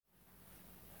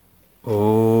Om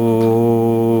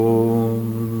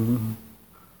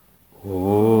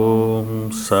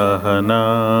Om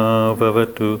Sahana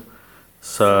Vavatu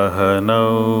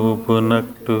Sahanau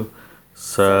Bhunaktu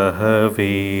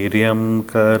Sahaviryam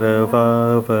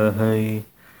Karavavahai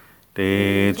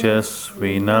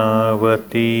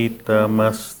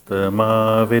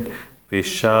Tejasvinavaditamaस्तमाविद्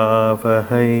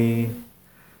Vishavahai.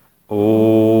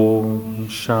 Om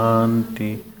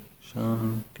Shanti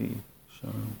Shanti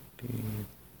Shanti.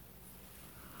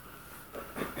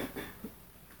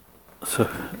 So,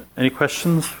 any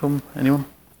questions from anyone?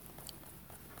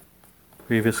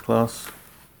 Previous class?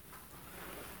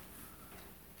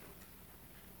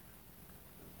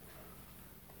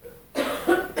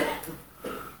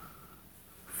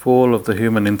 Fall of the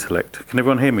human intellect. Can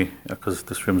everyone hear me? Because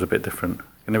this room's a bit different.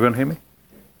 Can everyone hear me?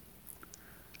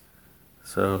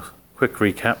 So, quick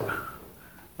recap.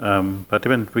 But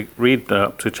even we read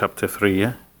up to chapter 3,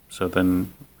 yeah? So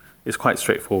then it's quite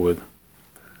straightforward.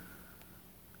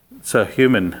 So,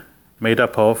 human, made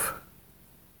up of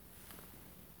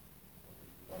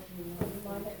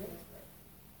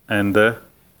and the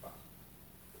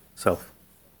self.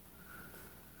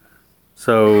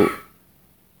 So,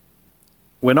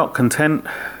 we're not content.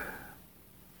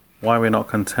 Why are we not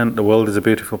content? The world is a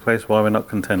beautiful place. Why are we not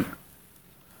content?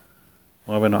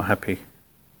 Why are we not happy?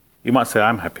 You might say,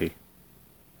 I'm happy.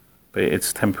 But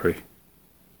it's temporary.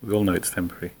 We all know it's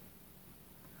temporary.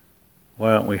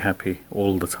 Why aren't we happy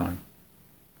all the time?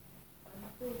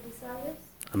 Unfilled desires?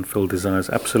 Unfilled desires,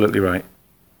 absolutely right.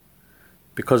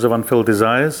 Because of unfilled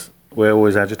desires, we're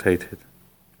always agitated.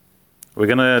 We're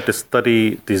going to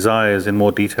study desires in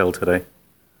more detail today.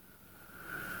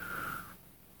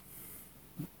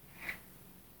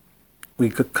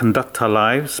 We could conduct our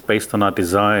lives based on our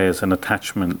desires and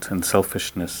attachment and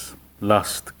selfishness,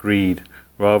 lust, greed,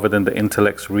 rather than the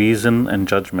intellect's reason and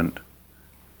judgment.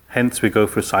 Hence, we go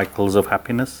through cycles of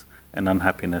happiness and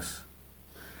unhappiness.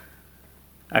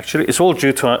 Actually, it's all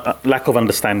due to a lack of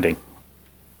understanding.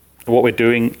 What we're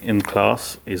doing in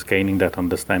class is gaining that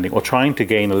understanding, or trying to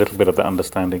gain a little bit of that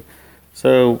understanding.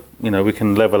 So, we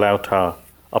can level out our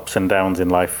ups and downs in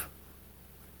life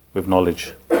with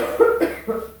knowledge.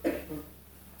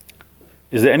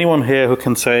 Is there anyone here who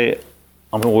can say,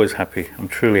 I'm always happy, I'm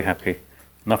truly happy,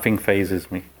 nothing phases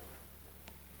me?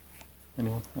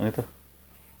 Anyone? Anita?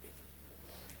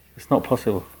 It's not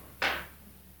possible.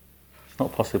 It's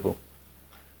not possible.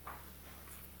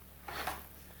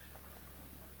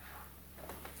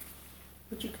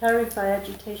 Would you clarify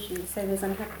agitation, same as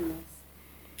unhappiness?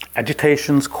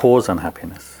 Agitations cause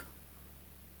unhappiness.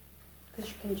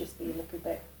 Because you can just be a little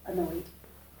bit annoyed.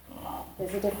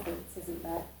 There's a difference, isn't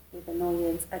there, with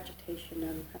annoyance, agitation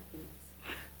and happiness?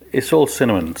 It's all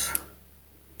synonyms.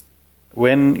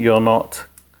 When you're not,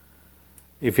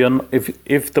 if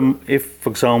for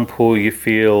example you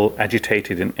feel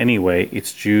agitated in any way,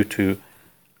 it's due to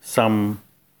some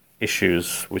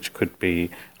issues, which could be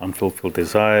unfulfilled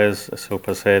desires, as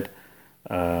Silpa said,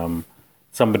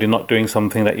 somebody not doing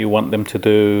something that you want them to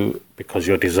do because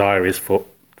your desire is for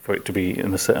it to be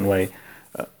in a certain way.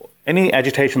 Any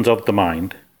agitations of the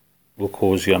mind will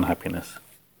cause you unhappiness.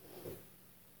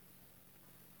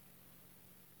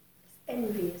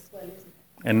 Envy as well, isn't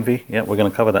it? Envy, yeah, we're going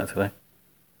to cover that today.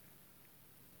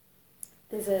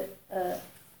 There's a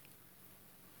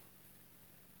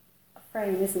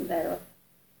frame, isn't there, of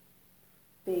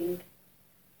being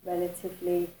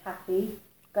relatively happy,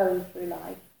 going through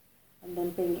life, and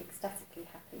then being ecstatically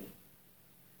happy.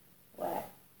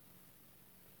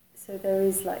 So there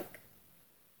is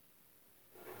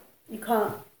you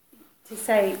can't, to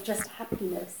say just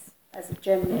happiness as a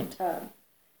general term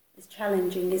is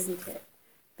challenging, isn't it?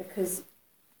 Because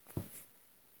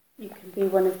you can be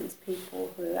one of these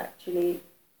people who actually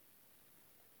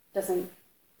doesn't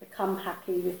become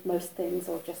happy with most things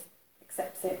or just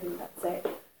accepts it and that's it.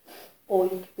 Or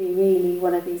you could be really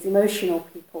one of these emotional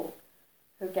people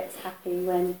who gets happy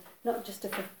when not just a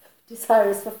desire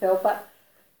is fulfilled, but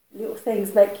little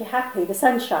things make you happy, the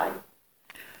sunshine.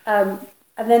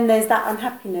 And then there's that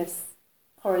unhappiness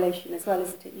correlation as well,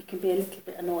 isn't it? You can be a little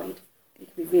bit annoyed. You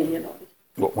can be really annoyed.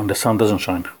 What, when the sun doesn't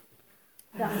shine?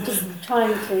 No, I'm just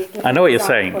trying to give I know what you're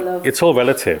saying. It's all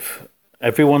relative.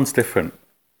 Everyone's different.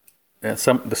 Yeah,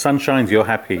 the sun shines, you're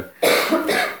happy.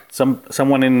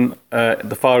 Someone in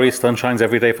the Far East, sun shines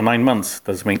every day for 9 months,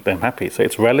 does make them happy. So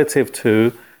it's relative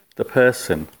to the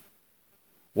person.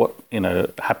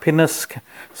 Happiness.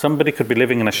 Somebody could be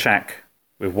living in a shack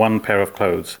with one pair of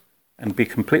clothes and be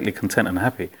completely content and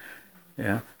happy.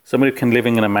 Yeah. Somebody can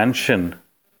living in a mansion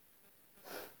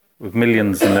with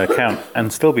millions in their account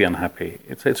and still be unhappy.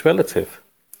 It's relative.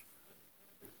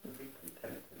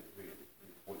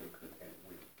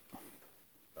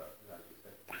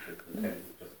 content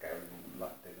is just carrying on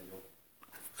like that.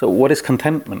 So what is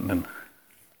contentment then?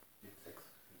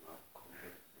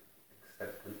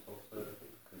 Acceptance of certain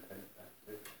things, content,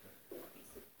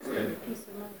 Peace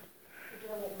of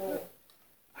mind.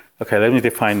 Okay, let me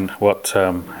define what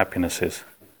happiness is.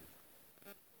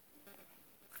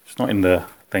 It's not in the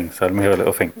thing, so let me have a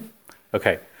little think.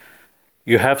 Okay,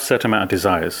 you have a certain amount of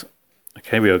desires.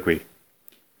 Okay, we agree.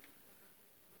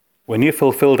 When you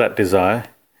fulfill that desire,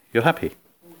 you're happy.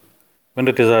 When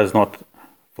the desire is not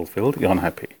fulfilled, you're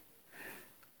unhappy.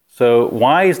 So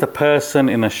why is the person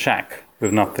in a shack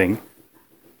with nothing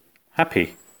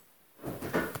happy?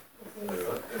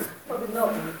 It's probably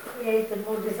not created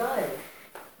more desire.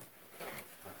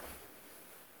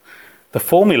 The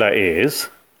formula is,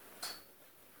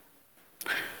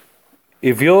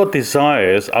 if your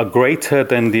desires are greater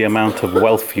than the amount of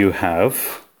wealth you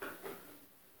have,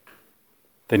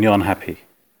 then you're unhappy.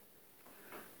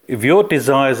 If your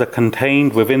desires are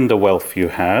contained within the wealth you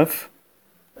have,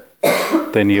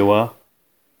 then you are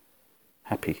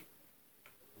happy.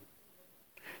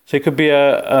 So you could be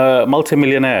a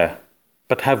multimillionaire,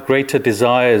 but have greater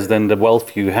desires than the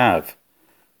wealth you have.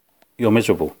 You're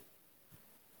miserable.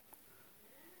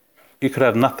 You could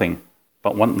have nothing,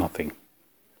 but want nothing.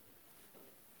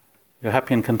 You're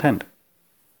happy and content.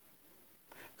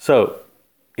 So,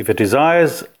 if your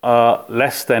desires are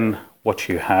less than what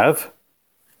you have,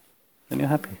 then you're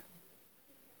happy.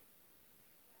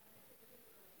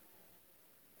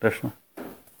 Darshana?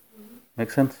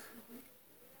 Make sense?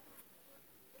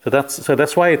 So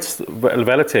that's why it's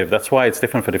relative. That's why it's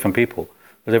different for different people,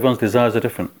 because everyone's desires are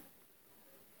different.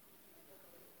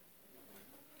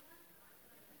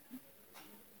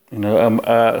 You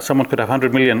know, someone could have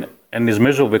 100 million and is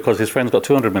miserable because his friend's got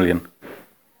 200 million.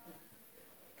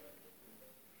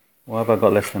 Why have I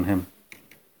got less than him?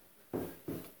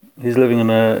 He's got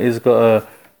a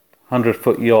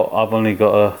 100-foot yacht. I've only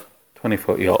got a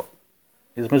 20-foot yacht.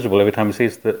 He's miserable every time he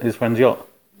sees his friend's yacht.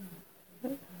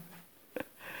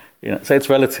 You know, so it's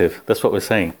relative. That's what we're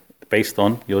saying, based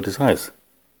on your desires.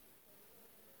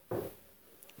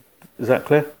 Is that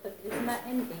clear? But isn't that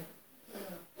envy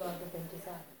rather than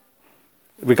desire?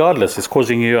 Regardless, it's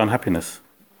causing you unhappiness.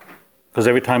 Because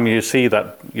every time you see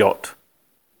that yacht,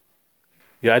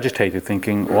 you're agitated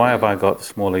thinking, why have I got a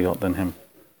smaller yacht than him?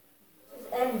 It's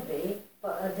envy,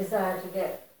 but a desire to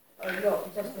get a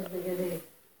yacht just as big as his.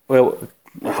 Well,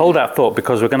 hold that thought,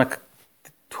 because we're going to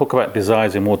talk about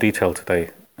desires in more detail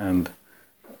today, and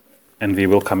envy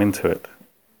will come into it.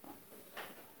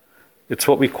 It's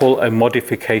what we call a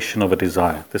modification of a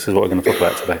desire. This is what we're going to talk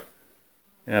about today.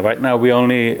 Yeah, right now we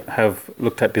only have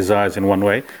looked at desires in one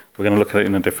way. We're going to look at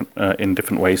it in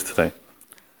different ways today,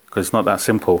 because it's not that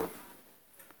simple.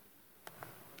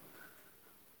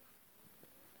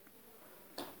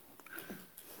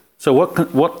 So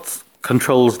what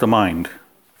controls the mind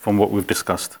from what we've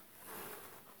discussed?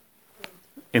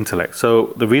 Intellect.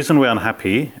 So the reason we're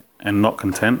unhappy and not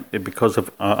content is because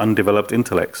of our undeveloped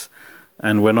intellects,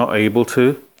 and we're not able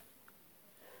to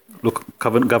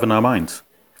govern our minds.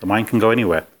 The mind can go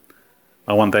anywhere.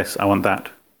 I want this, I want that.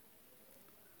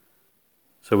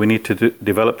 So we need to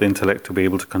develop the intellect to be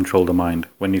able to control the mind.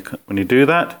 When you do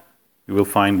that, you will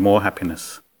find more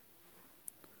happiness.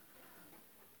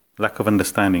 Lack of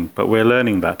understanding, but we're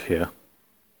learning that here.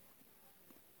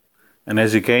 And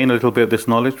as you gain a little bit of this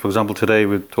knowledge, for example, today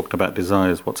we've talked about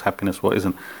desires, what's happiness, what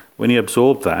isn't. When you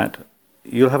absorb that,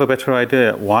 you'll have a better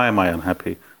idea. Why am I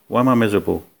unhappy? Why am I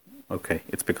miserable? Okay,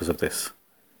 it's because of this.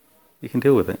 You can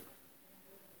deal with it.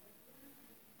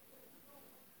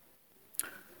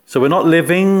 So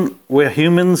we're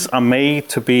humans are made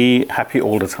to be happy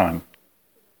all the time.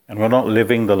 And we're not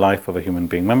living the life of a human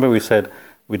being. Remember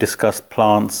we discussed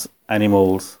plants,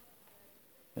 animals.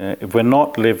 If we're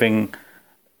not living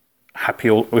happy,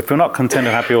 if we're not content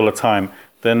and happy all the time,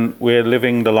 then we're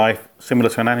living the life similar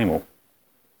to an animal.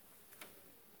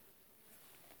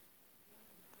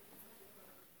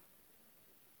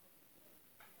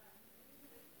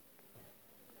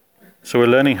 So we're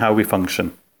learning how we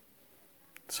function,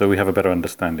 so we have a better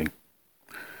understanding.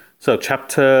 So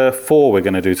chapter 4 we're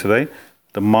going to do today,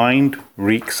 the mind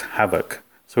wreaks havoc.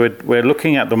 So we're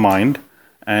looking at the mind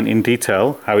and in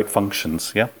detail how it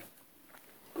functions, yeah?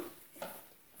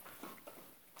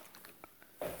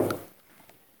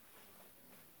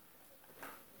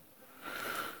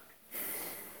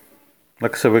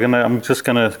 Like I said, I'm just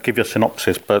going to give you a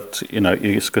synopsis, but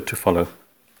it's good to follow.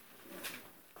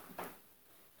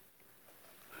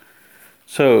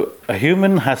 So a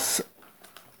human has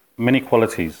many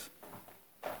qualities,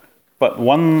 but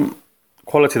one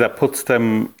quality that puts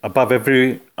them above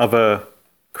every other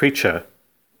creature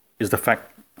is the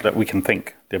fact that we can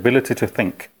think, the ability to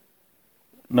think.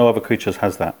 No other creatures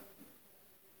has that.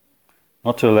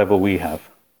 Not to the level we have.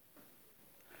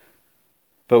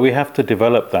 But we have to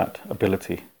develop that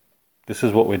ability. This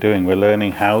is what we're doing. We're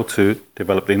learning how to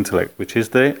develop the intellect, which is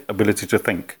the ability to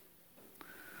think.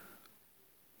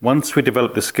 Once we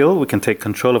develop the skill, we can take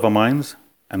control of our minds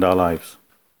and our lives.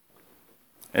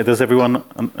 Does everyone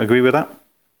agree with that?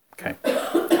 Okay.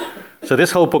 So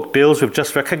this whole book deals with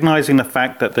just recognizing the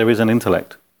fact that there is an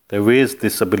intellect. There is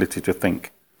this ability to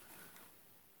think.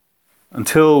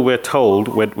 Until we're told,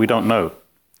 we don't know.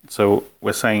 So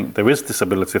we're saying there is this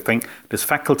ability to think, this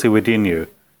faculty within you,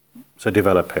 so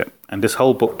develop it. And this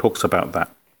whole book talks about that.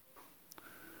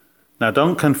 Now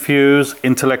don't confuse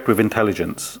intellect with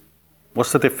intelligence.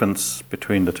 What's the difference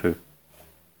between the two?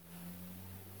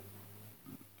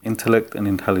 Intellect and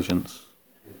intelligence.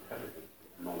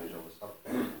 Knowledge of a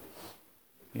subject.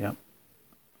 Yeah.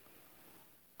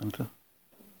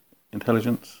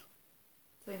 Intelligence?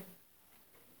 Same.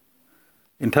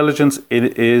 Intelligence,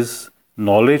 it is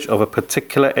knowledge of a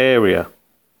particular area.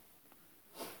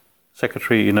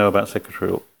 Secretary, you know about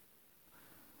secretarial.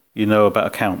 You know about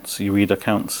accounts. You read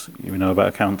accounts. You know about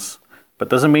accounts. But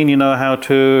doesn't mean you know how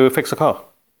to fix a car.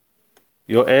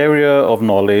 Your area of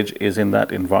knowledge is in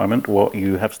that environment, what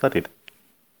you have studied.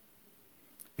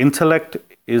 Intellect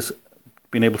is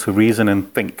being able to reason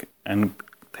and think and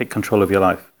take control of your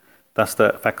life. That's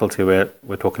the faculty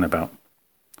we're talking about.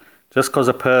 Just because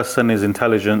a person is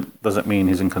intelligent doesn't mean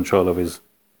he's in control of his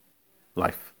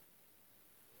life.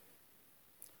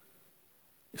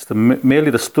 It's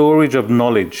merely the storage of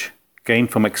knowledge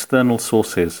gained from external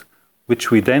sources,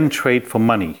 which we then trade for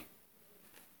money.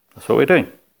 That's what we're doing.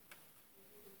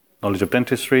 Knowledge of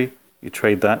dentistry, you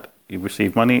trade that, you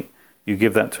receive money, you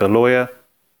give that to a lawyer,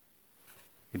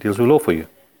 he deals with law for you.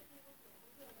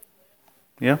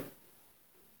 Yeah?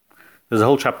 There's a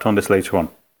whole chapter on this later on.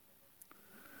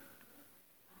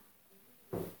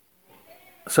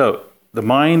 So, the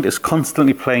mind is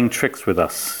constantly playing tricks with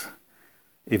us.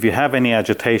 If you have any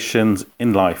agitations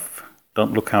in life,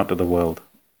 don't look out at the world.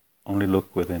 Only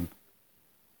look within.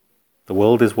 The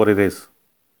world is what it is.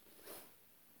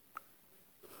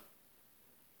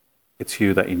 It's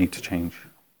you that you need to change.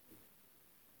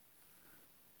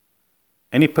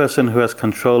 Any person who has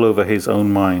control over his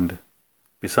own mind,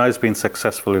 besides being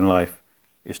successful in life,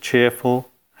 is cheerful,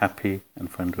 happy, and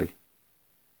friendly.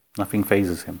 Nothing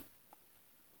phases him.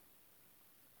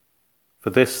 For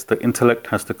this, the intellect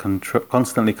has to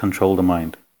constantly control the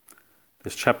mind.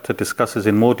 This chapter discusses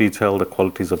in more detail the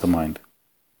qualities of the mind.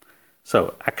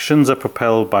 So, actions are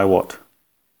propelled by what?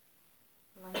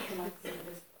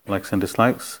 Likes and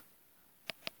dislikes.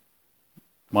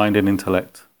 Mind and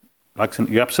intellect.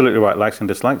 You're absolutely right, likes and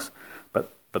dislikes.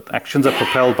 But actions are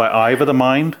propelled by either the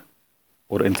mind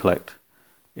or the intellect.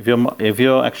 If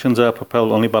your actions are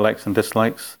propelled only by likes and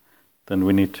dislikes, then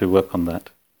we need to work on that.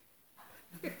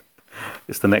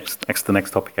 It's the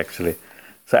next topic, actually.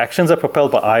 So actions are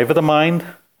propelled by either the mind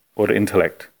or the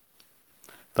intellect.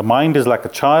 The mind is like a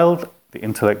child, the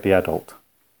intellect the adult.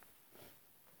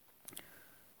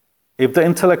 If the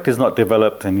intellect is not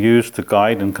developed and used to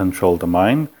guide and control the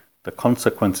mind, the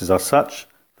consequences are such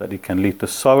that it can lead to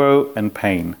sorrow and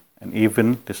pain and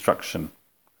even destruction.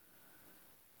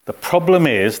 The problem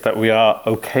is that we are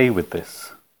okay with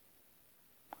this.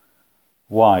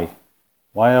 Why?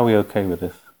 Why are we okay with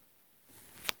this?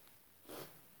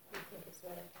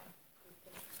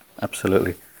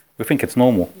 Absolutely. We think it's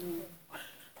normal.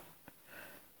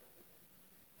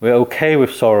 We're okay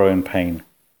with sorrow and pain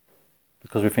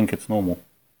because we think it's normal.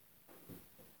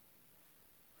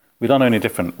 We don't know any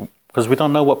different because we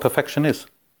don't know what perfection is.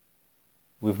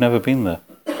 We've never been there.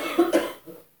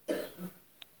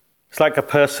 It's like a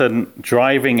person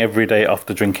driving every day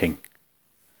after drinking.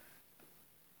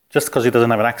 Just because he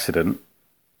doesn't have an accident,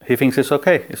 he thinks it's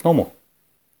okay, it's normal.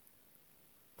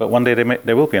 But one day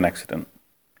there will be an accident.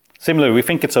 Similarly, we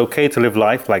think it's okay to live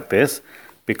life like this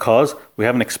because we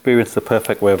haven't experienced the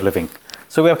perfect way of living.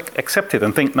 So we accept it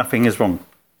and think nothing is wrong.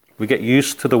 We get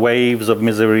used to the waves of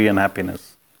misery and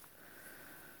happiness.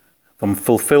 From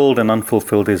fulfilled and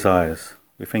unfulfilled desires.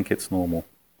 We think it's normal.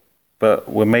 But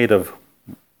we're made of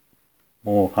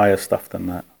more higher stuff than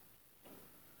that.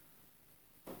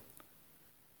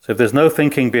 So if there's no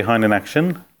thinking behind an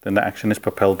action, then the action is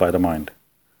propelled by the mind.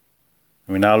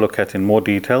 We now look at in more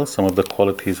detail some of the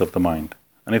qualities of the mind.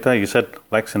 Anita, you said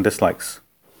likes and dislikes.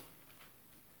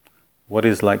 What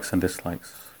is likes and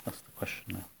dislikes? That's the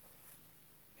question now.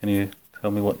 Can you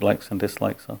tell me what likes and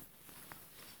dislikes are?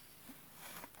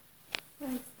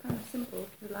 Yeah, it's kind of simple.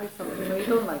 You like something or you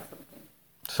don't like something.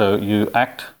 So you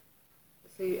act?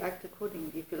 It's So you act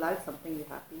accordingly. If you like something, you're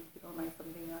happy. If you don't like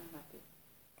something, you're unhappy.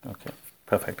 Okay,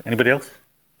 perfect. Anybody else?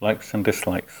 Likes and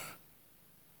dislikes.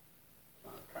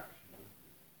 Like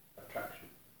attraction.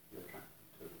 You're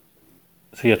attracted to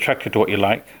it. So you're attracted to what you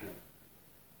like.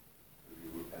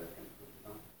 You repel against what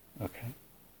you don't. Okay.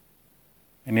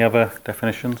 Any other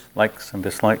definitions? Likes and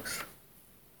dislikes.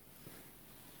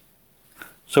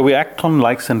 So we act on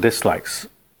likes and dislikes.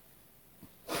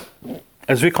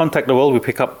 As we contact the world, we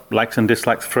pick up likes and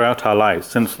dislikes throughout our lives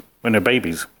since when we're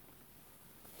babies.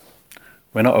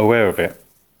 We're not aware of it.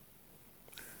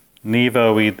 Neither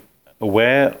are we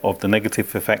aware of the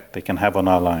negative effect they can have on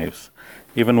our lives.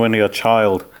 Even when you're a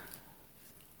child,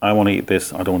 I want to eat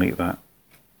this, I don't want to eat that.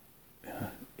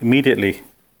 Immediately,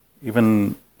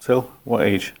 even Sil, what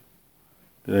age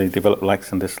do they develop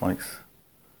likes and dislikes?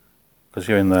 Because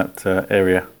you're in that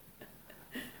area.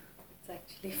 It's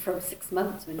actually from 6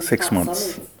 months when you 6 start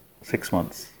months. solids. 6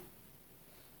 months.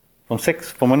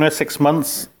 From when we're 6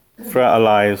 months throughout our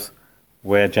lives,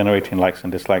 we're generating likes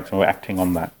and dislikes and we're acting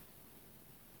on that.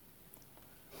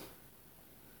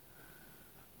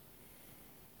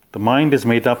 The mind is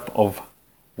made up of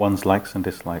one's likes and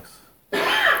dislikes.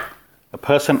 A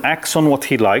person acts on what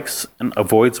he likes and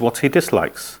avoids what he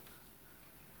dislikes.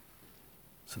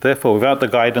 So therefore, without the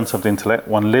guidance of the intellect,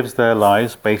 one lives their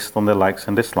lives based on their likes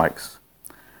and dislikes.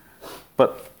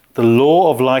 But the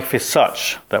law of life is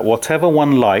such that whatever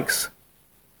one likes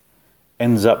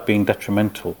ends up being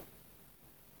detrimental.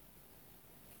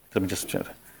 Let me just check.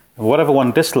 Whatever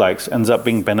one dislikes ends up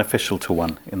being beneficial to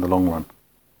one in the long run.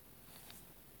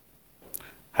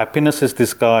 Happiness is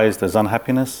disguised as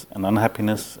unhappiness, and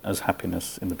unhappiness as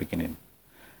happiness in the beginning.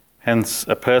 Hence,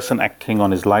 a person acting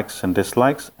on his likes and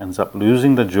dislikes ends up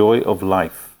losing the joy of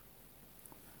life.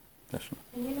 Can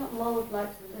you not mould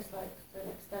likes and dislikes to an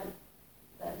extent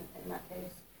then, in that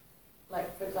case?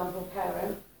 Like, for example, a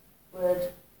parent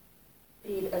would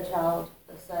feed a child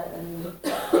a certain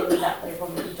thing that they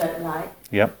probably don't like,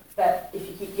 Yep. but if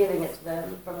you keep giving it to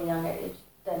them from a young age,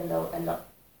 then they'll end up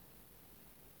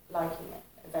liking it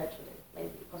eventually,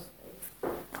 maybe, possibly.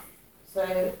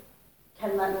 So,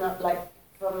 can that not, like,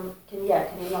 can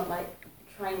you not, like,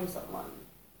 train someone?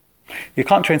 You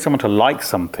can't train someone to like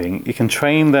something. You can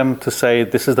train them to say,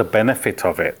 this is the benefit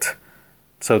of it.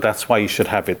 So that's why you should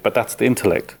have it. But that's the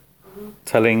intellect.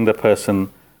 Telling the person,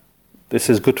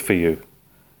 this is good for you.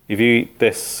 If you eat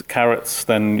this carrots,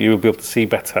 then you will be able to see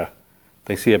better.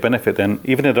 They see a benefit, then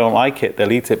even if they don't like it,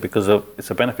 they'll eat it because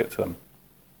it's a benefit to them.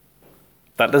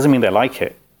 That doesn't mean they like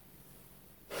it.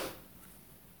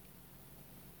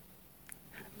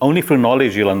 Only through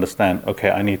knowledge you'll understand, okay,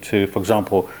 I need to, for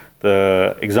example,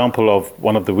 the example of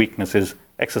one of the weaknesses,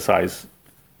 exercise.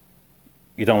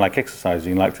 You don't like exercise,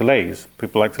 you like to laze.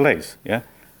 People like to laze, yeah?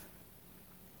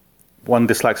 One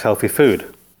dislikes healthy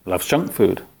food, loves junk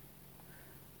food,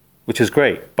 which is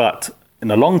great, but in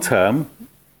the long term,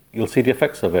 you'll see the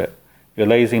effects of it. You're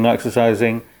lazing, not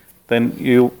exercising, then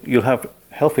you'll have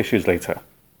health issues later.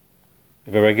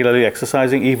 If you're regularly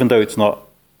exercising, even though it's not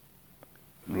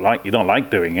like you don't like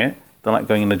doing it, don't like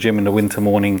going in the gym in the winter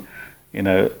morning,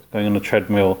 going on a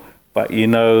treadmill, but you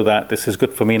know that this is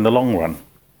good for me in the long run.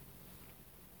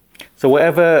 So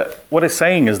what it's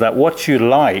saying is that what you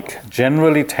like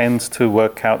generally tends to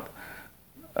work out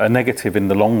a negative in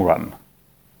the long run,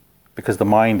 because the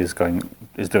mind is doing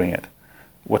it.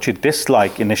 What you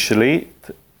dislike initially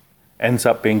ends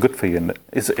up being good for you, and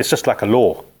it's just like a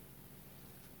law.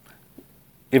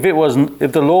 If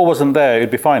the law wasn't there, it'd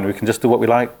be fine. We can just do what we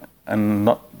like and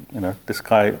not,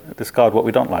 discard what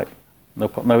we don't like.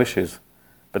 No issues.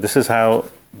 But this is how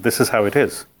it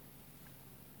is.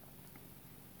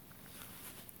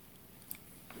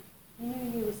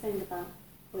 You were saying about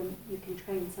when you can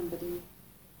train somebody.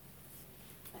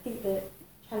 I think the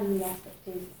challenging aspect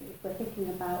is that if we're thinking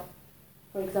about,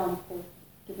 for example,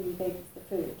 giving babies the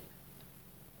food,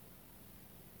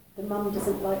 the mum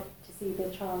doesn't like to see their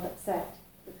child upset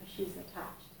because she's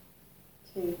attached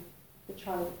to the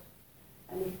child.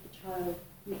 And if the child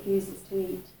refuses to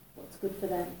eat what's good for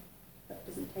them, but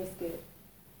doesn't taste good,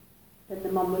 then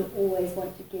the mum will always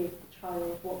want to give the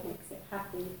child what makes it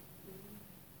happy.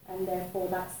 And therefore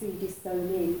that seed is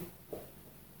sown in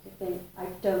to think, I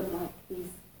don't like these,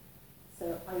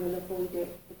 so I will avoid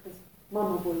it because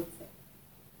mum avoids it.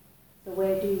 So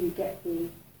where do you get the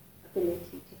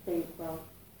ability to think, well,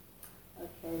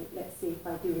 okay, let's see if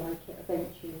I do like it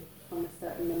eventually from a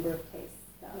certain number of tastes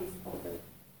that is offered.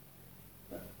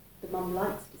 But the mum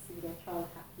likes to see their child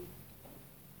happy.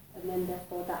 And then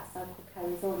therefore that cycle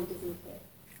carries on, doesn't it?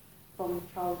 From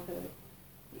childhood.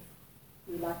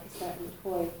 If you like a certain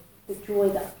toy, the joy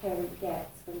that a parent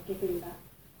gets from giving that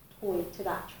toy to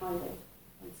that child,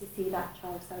 and to see that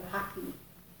child so happy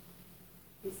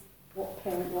is what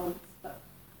parent wants, but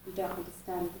we don't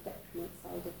understand the detriment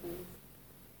side of things.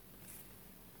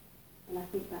 And I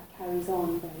think that carries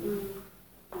on then. You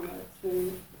know, it's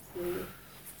really,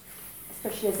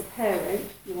 especially as a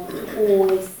parent, you want to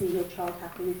always see your child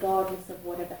happy, regardless of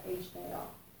whatever age they are.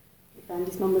 If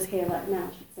Andy's mum was here right now,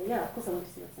 she'd say, yeah, of course I want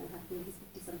to see my son happy,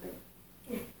 he's 50-something.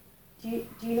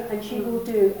 Do you know, and she will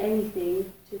do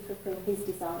anything to fulfill his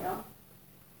desire,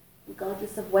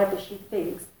 regardless of whether she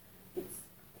thinks it's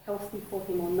healthy for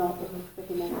him or not, or good for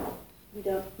him or not.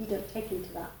 You don't take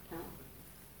into that account.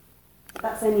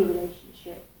 That's any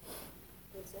relationship.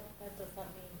 That does not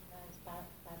mean that it's bad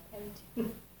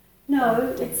parenting.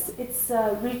 No, it's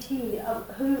routine.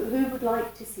 Who would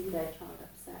like to see their child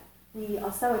upset? We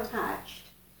are so attached,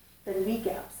 then we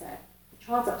get upset. The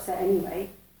child's upset anyway,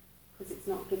 because it's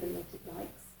not given what it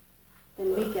likes.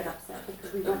 Then we get upset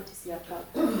because we want to see our child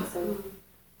happy, so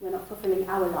we're not fulfilling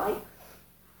our life.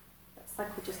 That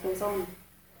cycle just goes on.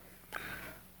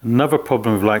 Another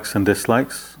problem with likes and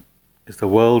dislikes is the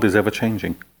world is ever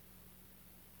changing.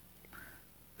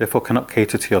 Therefore cannot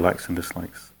cater to your likes and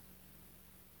dislikes.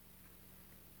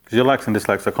 Because your likes and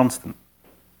dislikes are constant.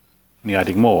 And you're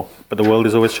adding more, but the world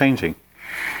is always changing.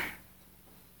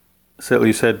 So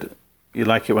you said you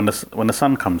like it when the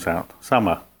sun comes out,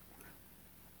 summer.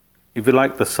 If you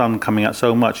like the sun coming out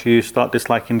so much, you start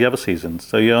disliking the other seasons.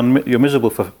 So you're miserable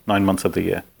for 9 months of the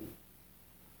year.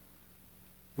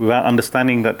 Without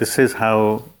understanding that this is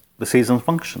how the seasons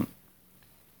function.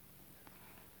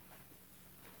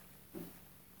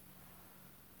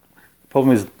 The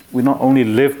problem is we not only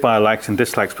live by our likes and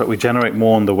dislikes, but we generate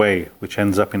more on the way, which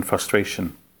ends up in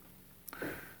frustration.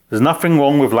 There's nothing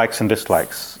wrong with likes and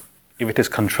dislikes if it is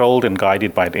controlled and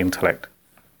guided by the intellect.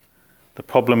 The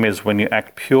problem is when you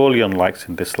act purely on likes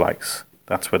and dislikes.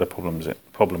 That's where the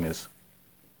problem is.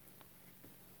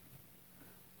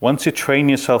 Once you train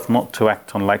yourself not to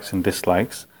act on likes and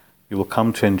dislikes, you will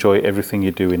come to enjoy everything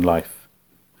you do in life.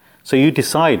 So you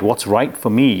decide what's right for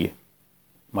me,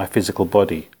 my physical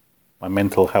body, my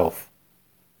mental health,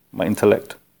 my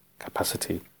intellect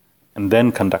capacity, and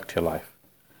then conduct your life.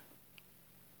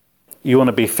 You want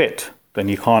to be fit, then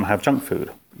you can't have junk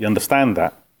food. You understand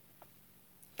that.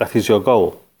 That is your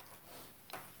goal,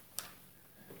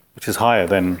 which is higher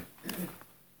than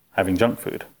having junk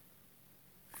food.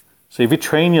 So if you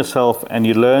train yourself and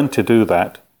you learn to do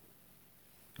that,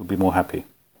 you'll be more happy.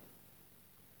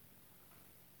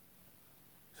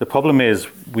 The problem is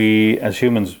we, as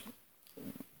humans,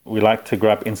 we like to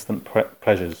grab instant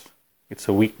pleasures. It's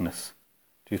a weakness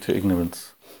due to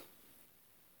ignorance.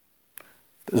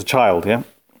 There's a child, yeah?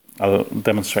 I'll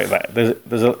demonstrate that.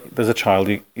 There's a child.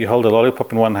 You hold a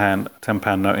lollipop in one hand, a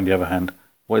 £10 note in the other hand.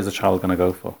 What is the child going to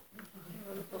go for?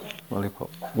 Lollipop.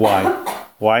 Why?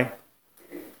 Why?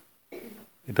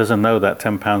 He doesn't know that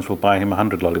 £10 will buy him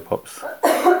 100 lollipops.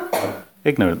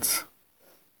 Ignorance.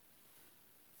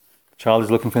 The child is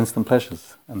looking for instant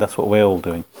pleasures, and that's what we're all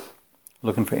doing.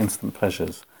 Looking for instant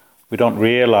pleasures. We don't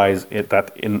realize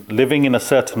that in living in a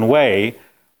certain way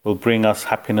will bring us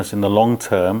happiness in the long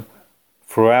term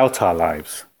throughout our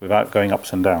lives, without going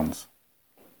ups and downs.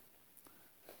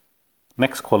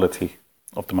 Next quality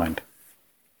of the mind.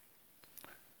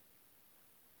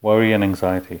 Worry and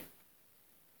anxiety.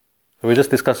 So we're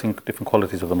just discussing different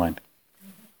qualities of the mind.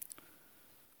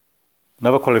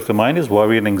 Another quality of the mind is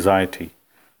worry and anxiety.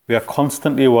 We are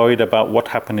constantly worried about what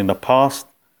happened in the past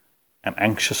and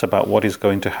anxious about what is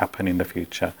going to happen in the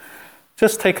future.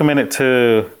 Just take a minute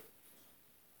to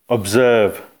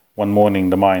observe one morning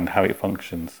the mind, how it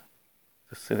functions.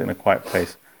 Just sit in a quiet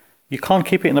place. You can't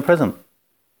keep it in the present.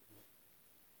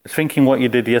 It's thinking what you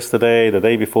did yesterday, the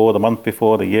day before, the month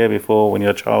before, the year before, when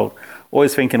you're a child.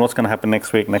 Always thinking what's going to happen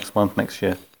next week, next month, next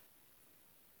year.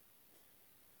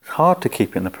 It's hard to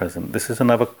keep it in the present. This is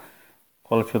another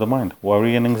quality of the mind,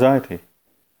 worry and anxiety.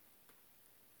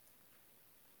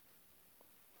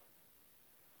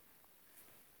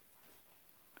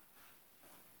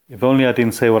 If only I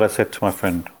didn't say what I said to my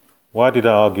friend. Why did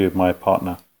I argue with my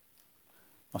partner?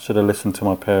 I should have listened to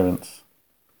my parents.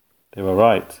 They were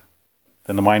right.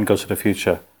 Then the mind goes to the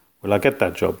future. Will I get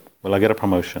that job? Will I get a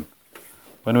promotion?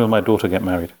 When will my daughter get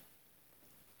married?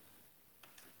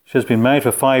 She has been married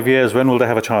for 5 years. When will they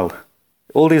have a child?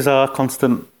 All these are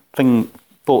constant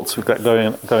thoughts we've got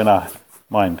going in our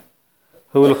mind.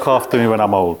 Who will look after me when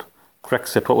I'm old?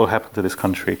 Brexit, what will happen to this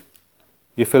country?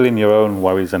 You fill in your own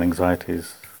worries and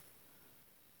anxieties.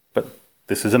 But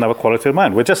this is another quality of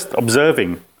mind. We're just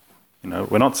observing.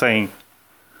 We're not saying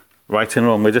right and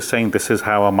wrong. We're just saying this is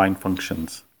how our mind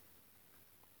functions.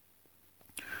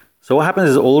 So what happens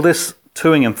is all this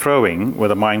toing and throwing, where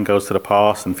the mind goes to the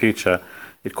past and future,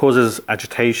 it causes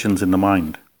agitations in the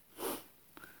mind.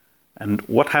 And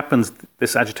what happens,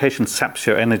 this agitation saps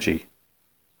your energy.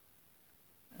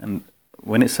 And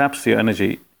when it saps your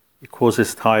energy, it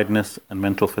causes tiredness and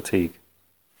mental fatigue.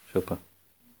 Shilpa.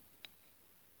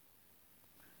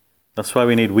 That's why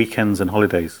we need weekends and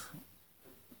holidays.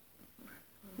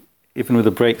 Even with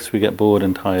the breaks, we get bored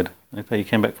and tired. Okay, you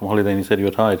came back from holiday and you said you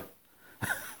were tired.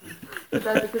 Is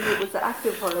that because it was an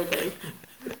active holiday?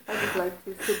 I just like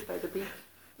to sit by the beach.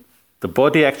 The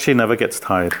body actually never gets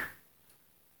tired.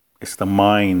 It's the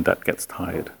mind that gets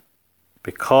tired.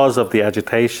 Because of the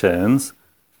agitations,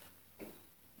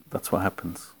 that's what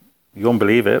happens. You won't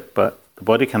believe it, but the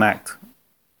body can act.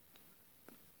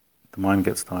 The mind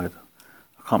gets tired.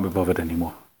 I can't be bothered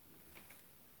anymore.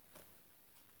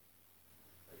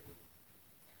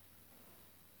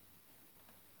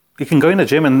 You can go in the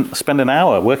gym and spend an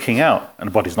hour working out and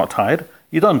the body's not tired.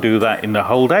 You don't do that in the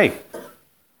whole day.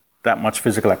 That much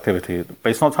physical activity,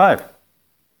 but it's not tired.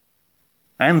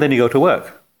 And then you go to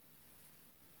work.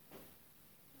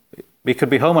 We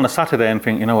could be home on a Saturday and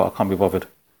think, you know what, I can't be bothered.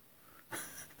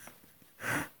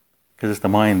 Because it's the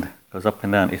mind, goes up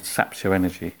and down, it saps your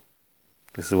energy.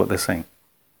 This is what they're saying.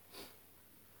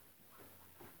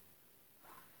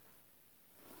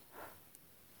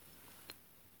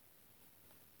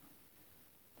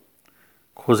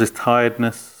 Causes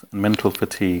tiredness and mental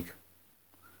fatigue.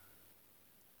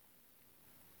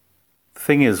 The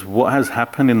thing is, what has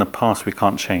happened in the past we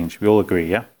can't change. We all agree,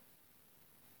 yeah?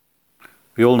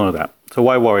 We all know that. So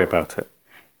why worry about it?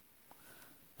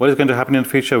 What is going to happen in the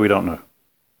future, we don't know.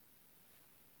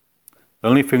 The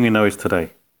only thing we know is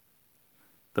today.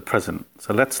 The present.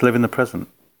 So let's live in the present.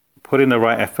 Put in the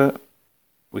right effort.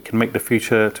 We can make the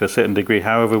future to a certain degree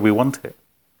however we want it.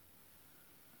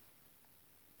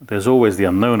 There's always the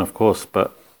unknown, of course,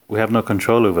 but we have no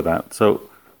control over that. So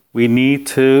we need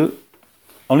to,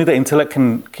 only the intellect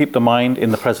can keep the mind in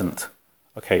the present.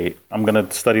 Okay, I'm going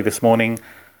to study this morning.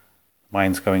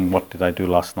 Mind's going, what did I do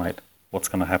last night? What's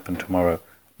going to happen tomorrow?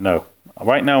 No.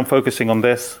 Right now I'm focusing on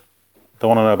this. Don't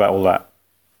want to know about all that.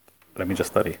 Let me just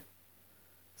study.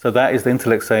 So that is the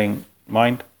intellect saying,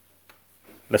 mind,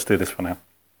 let's do this for now.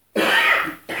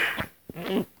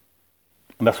 And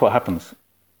that's what happens.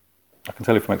 I can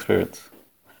tell you from experience.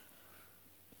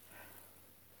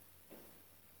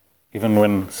 Even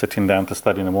when sitting down to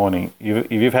study in the morning,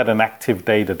 if you've had an active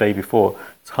day the day before,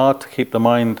 it's hard to keep the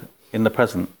mind in the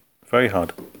present. Very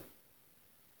hard.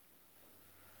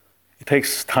 It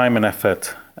takes time and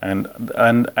effort and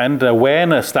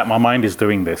awareness that my mind is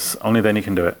doing this. Only then you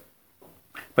can do it.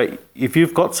 But if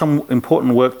you've got some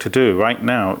important work to do right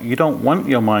now, you don't want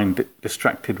your mind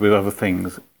distracted with other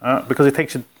things because it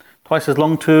takes you twice as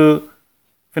long to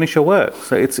finish your work.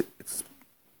 So it's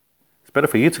better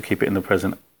for you to keep it in the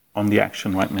present on the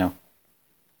action right now.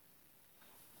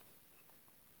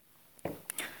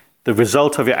 The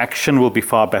result of your action will be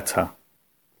far better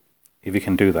if you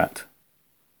can do that.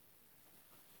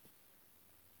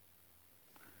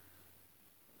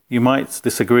 You might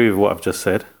disagree with what I've just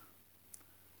said.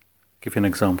 Give you an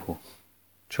example.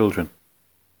 Children.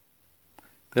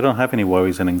 They don't have any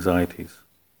worries and anxieties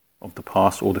of the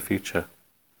past or the future.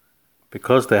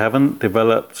 Because they haven't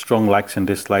developed strong likes and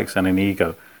dislikes and an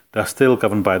ego, they're still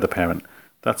governed by the parent.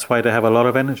 That's why they have a lot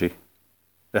of energy.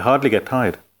 They hardly get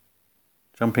tired.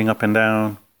 Jumping up and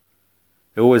down.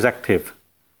 They're always active.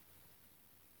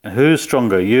 And who's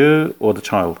stronger, you or the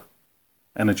child,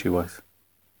 energy-wise?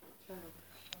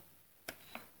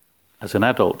 As an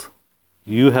adult,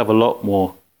 you have a lot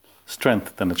more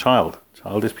strength than a child.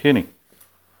 Child is puny.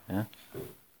 Yeah?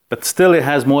 But still it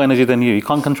has more energy than you. You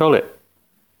can't control it.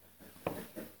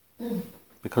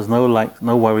 Because no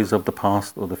worries of the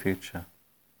past or the future.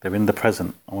 They're in the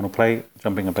present. I want to play,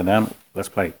 jumping up and down, let's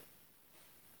play.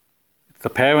 It's the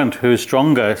parent who is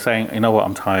stronger saying, you know what,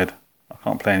 I'm tired. I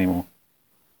can't play anymore.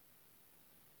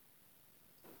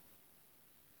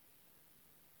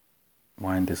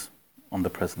 Mind is on the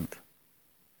present.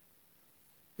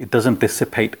 It doesn't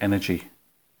dissipate energy.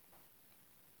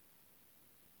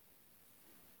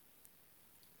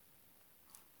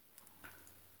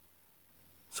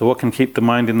 So what can keep the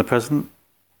mind in the present?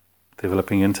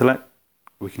 Developing intellect.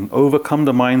 We can overcome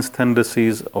the mind's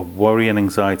tendencies of worry and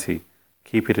anxiety.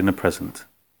 Keep it in the present.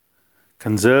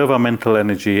 Conserve our mental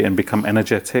energy and become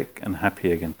energetic and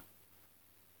happy again.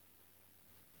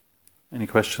 Any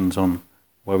questions on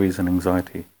worries and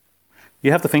anxiety?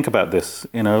 You have to think about this,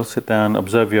 sit down,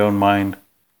 observe your own mind,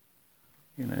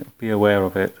 be aware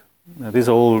of it. These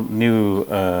are all new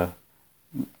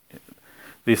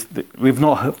We've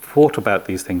not thought about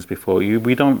these things before.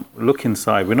 We don't look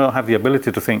inside. We don't have the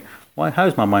ability to think,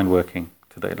 how's my mind working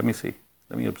today? Let me see.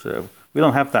 Let me observe. We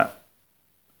don't have that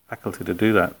faculty to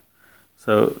do that.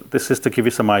 So this is to give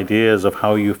you some ideas of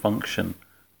how you function.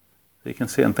 So you can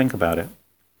sit and think about it.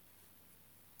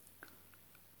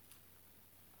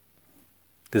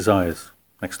 Desires.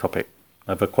 Next topic.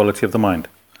 Another quality of the mind.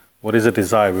 What is a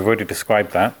desire? We've already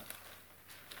described that.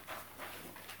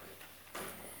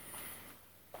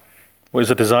 What is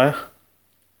a desire?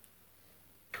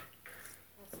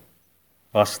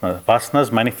 Vasana.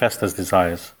 Vasanas manifest as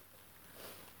desires.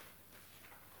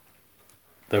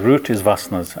 The root is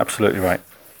vasanas. Absolutely right.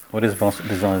 What is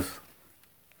desires?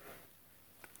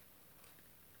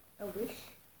 A wish.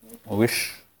 A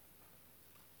wish.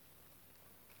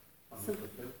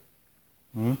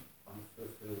 Hmm?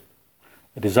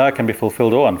 A desire can be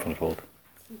fulfilled or unfulfilled.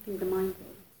 Something the mind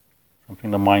wants.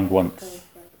 Something the mind wants.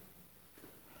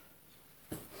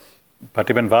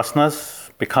 Patiban vasanas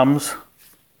becomes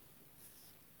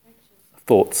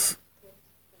thoughts.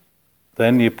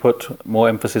 Then you put more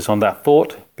emphasis on that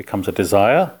thought, it becomes a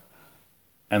desire.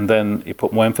 And then you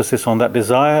put more emphasis on that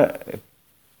desire, it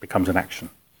becomes an action.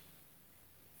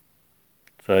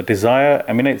 So a desire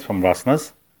emanates from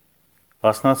vasanas.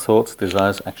 Vasanas, thoughts,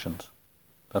 desires, actions.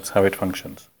 That's how it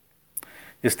functions.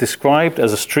 It's described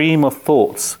as a stream of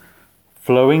thoughts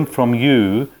flowing from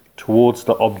you towards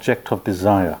the object of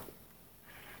desire.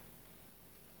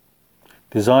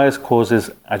 Desires causes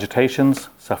agitations,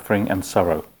 suffering, and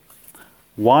sorrow.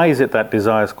 Why is it that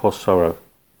desires cause sorrow?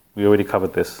 We already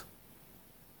covered this.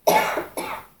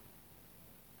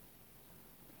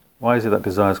 Why is it that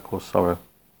desires cause sorrow?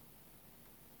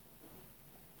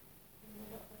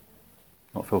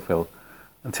 Not fulfilled.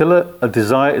 Until a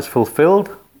desire is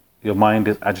fulfilled, your mind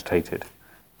is agitated.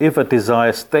 If a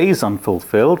desire stays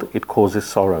unfulfilled, it causes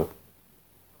sorrow,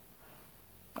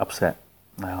 upset.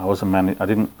 No, I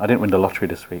didn't win the lottery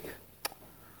this week.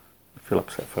 I feel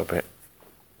upset for a bit.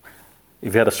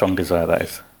 If you had a strong desire, that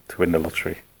is, to win the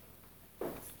lottery.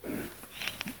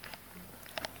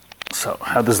 So,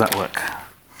 how does that work?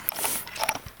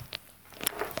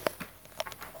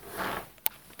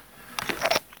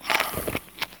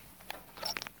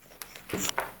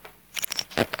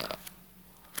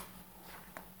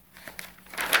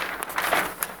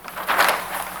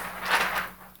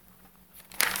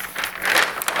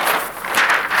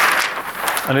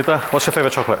 Anita, what's your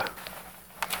favourite chocolate?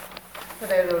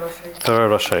 Ferrero Rocher. Ferrero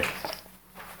Rocher.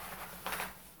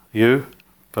 You?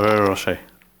 Ferrero Rocher.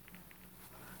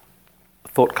 A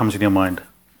thought comes in your mind.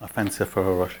 I fancy a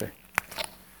Ferrero Rocher.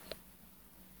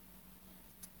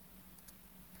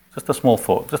 Just a small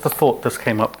thought. Just a thought just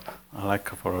came up. I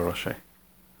like a Ferrero Rocher.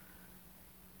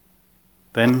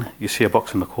 Then you see a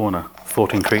box in the corner.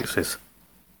 Thought increases.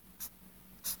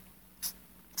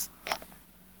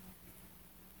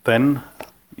 Then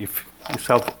the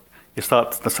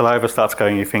saliva starts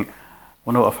going, you think, I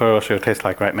wonder what a Ferrero Rocher tastes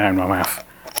like right now in my mouth.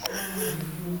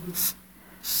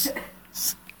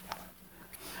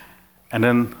 And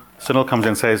then Sunil comes in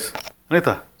and says,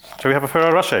 Anita, shall we have a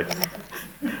Ferrero Rocher?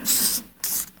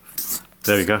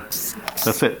 There we go.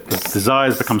 That's it. The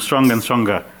desires become stronger and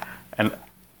stronger. And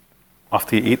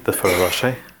after you eat the Ferrero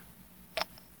Rocher,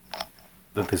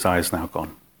 the desire is now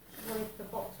gone. The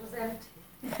box was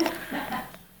empty.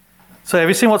 So have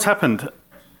you seen what's happened?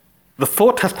 The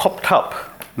thought has popped up.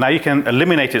 Now you can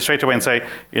eliminate it straight away and say,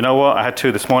 you know what, I had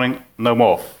 2 this morning, no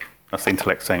more. That's the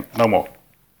intellect saying, no more.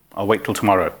 I'll wait till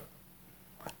tomorrow.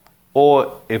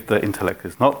 Or if the intellect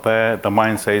is not there, the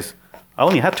mind says, I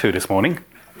only had 2 this morning.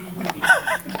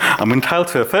 I'm entitled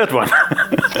to a 3rd one.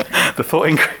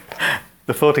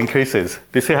 The thought increases. Do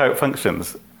you see how it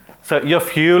functions? So you're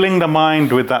fueling the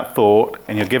mind with that thought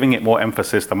and you're giving it more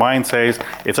emphasis. The mind says,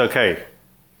 it's okay,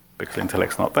 because the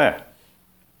intellect's not there.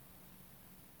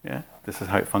 Yeah, this is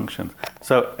how it functions.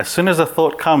 So as soon as a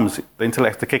thought comes, the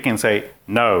intellect has to kick in and say,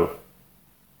 no.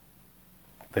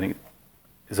 Then it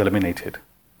is eliminated.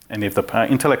 And if the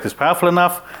intellect is powerful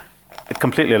enough, it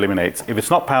completely eliminates. If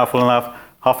it's not powerful enough,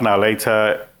 half an hour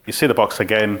later, you see the box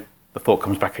again, the thought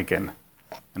comes back again.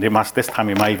 And this time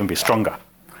it might even be stronger.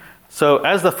 So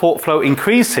as the thought flow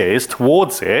increases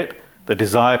towards it, the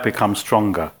desire becomes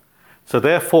stronger. So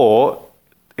therefore,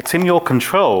 it's in your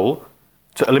control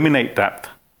to eliminate that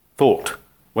thought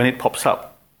when it pops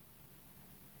up.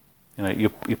 You know,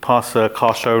 you pass a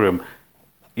car showroom,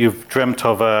 you've dreamt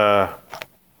of a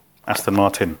Aston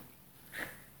Martin.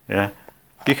 Yeah,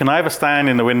 you can either stand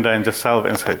in the window and just salve it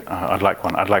and say, oh, I'd like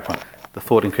one. The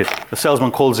thought increases. The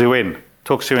salesman calls you in,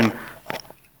 talks you in.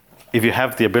 If you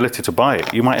have the ability to buy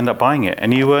it, you might end up buying it,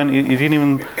 and you didn't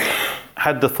even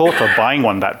had the thought of buying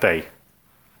one that day.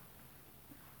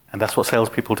 And that's what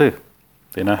salespeople do.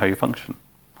 They know how you function.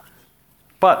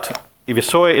 But if you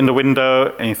saw it in the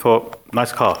window and you thought,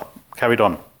 nice car, carried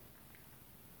on,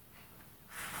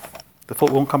 the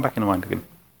thought won't come back in the mind again.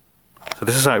 So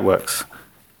this is how it works.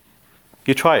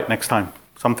 You try it next time.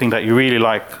 Something that you really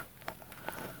like.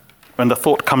 When the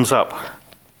thought comes up,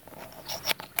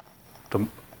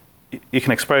 you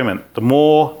can experiment. The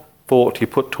more thought you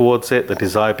put towards it, the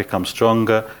desire becomes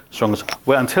stronger, stronger.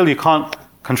 Well, until you can't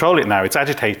control it now, it's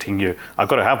agitating you. I've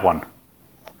got to have one,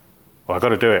 or I've got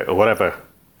to do it, or whatever.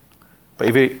 But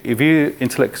if your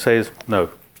intellect says, no,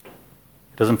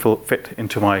 it doesn't fit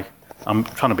into my, I'm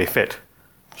trying to be fit.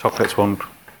 Chocolates won't,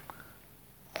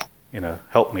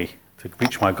 help me to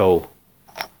reach my goal.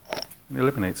 It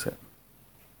eliminates it.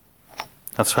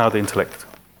 That's how the intellect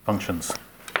functions.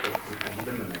 To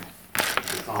eliminate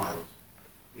the desires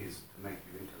is to make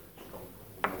your intellect stronger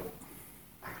or more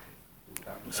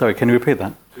active. Sorry, can you repeat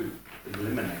that? To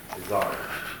eliminate desires,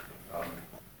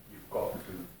 you've got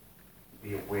to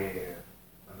be aware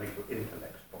and make your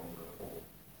intellect stronger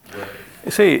or working.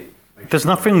 You see, there's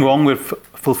nothing wrong with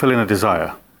fulfilling a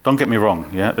desire. Don't get me wrong,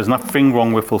 yeah? There's nothing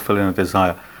wrong with fulfilling a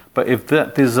desire. But if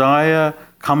that desire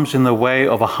comes in the way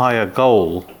of a higher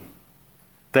goal,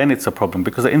 then it's a problem,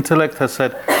 because the intellect has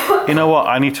said, you know what,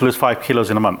 I need to lose 5 kilos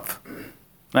in a month.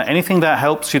 Now, anything that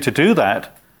helps you to do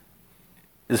that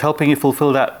is helping you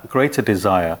fulfill that greater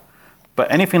desire.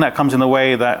 But anything that comes in the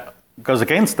way that goes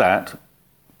against that,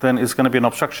 then it's going to be an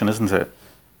obstruction, isn't it?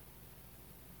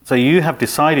 So you have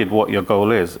decided what your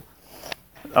goal is.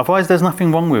 Otherwise, there's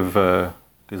nothing wrong with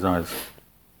desires.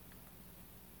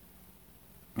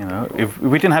 If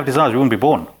we didn't have desires, we wouldn't be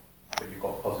born. But you've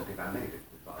got positive and negative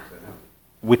desires then, haven't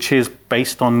you? Which is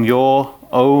based on your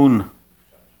own.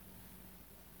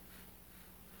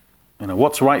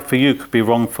 What's right for you could be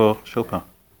wrong for Shilpa.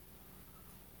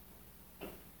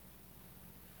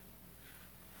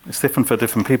 It's different for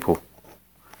different people.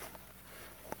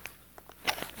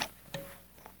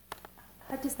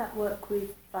 How does that work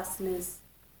with vasanas?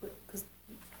 Because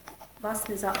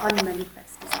vasanas are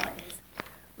unmanifest desires,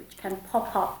 which can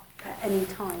pop up at any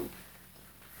time.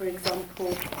 For example,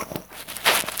 you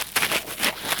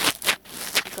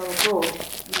go abroad,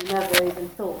 you never even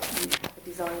thought you have a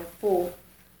desire for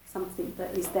something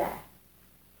that is there.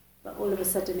 But all of a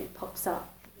sudden it pops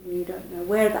up and you don't know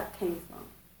where that came from.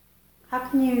 How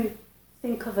can you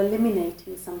think of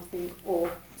eliminating something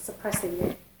or suppressing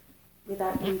it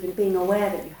without even being aware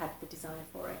that you had the desire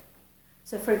for it?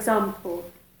 So for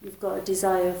example, you've got a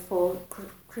desire for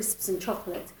crisps and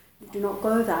chocolates. You do not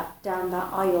go down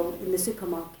that aisle in the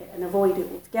supermarket and avoid it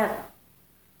altogether.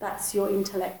 That's your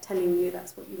intellect telling you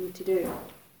that's what you need to do.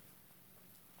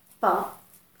 But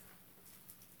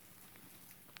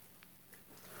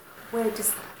where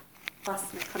does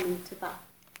vasana come into that?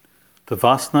 The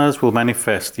vasanas will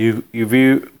manifest.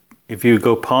 If you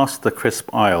go past the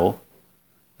crisp aisle,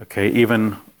 okay,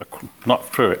 even not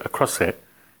through it, across it,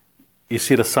 you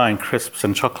see the sign crisps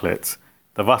and chocolates.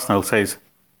 The vasana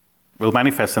will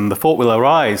manifest, and the thought will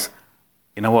arise.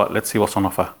 You know what? Let's see what's on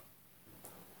offer.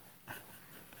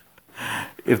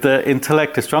 If the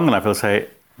intellect is strong enough, it'll say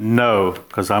no,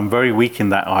 because I'm very weak in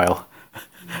that aisle.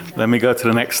 Let me go to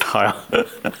the next aisle.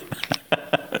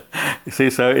 You see,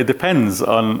 so it depends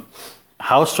on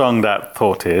how strong that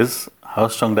thought is, how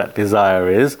strong that desire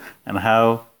is, and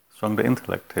how strong the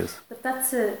intellect is. But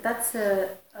that's a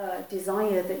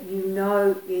desire that you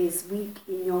know is weak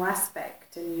in your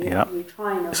aspect, and you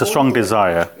try and avoid. It's a strong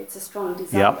desire. It's a strong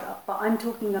desire. Yep. But I'm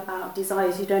talking about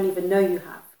desires you don't even know you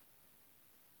have.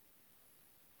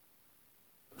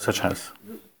 Such as?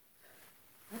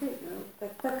 I don't know.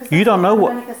 Because You don't know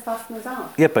what. manifest vasanas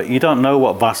are. Yeah, but you don't know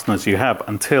what vasanas you have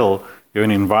until you're in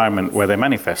an environment where they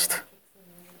manifest.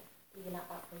 Even at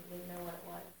that point, you didn't know what it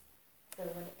was. So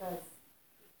when it does,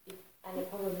 and it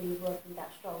probably won't be that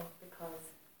strong because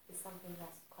it's something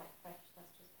that's quite fresh,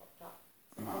 that's just popped up.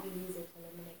 So how do you use it to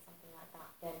eliminate something like that,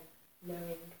 then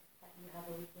knowing that you have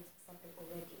a weakness for something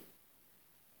already?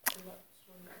 A lot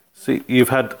stronger. See, you've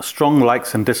had strong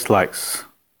likes and dislikes.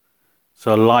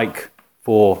 So like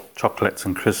for chocolates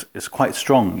and crisps is quite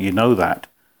strong, you know that.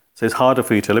 So it's harder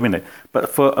for you to eliminate. But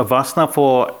for a vasana,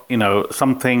 for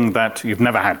something that you've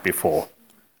never had before,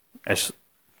 as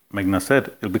Meghna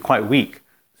said, it'll be quite weak.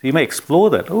 So you may explore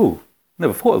that. Oh,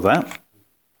 never thought of that.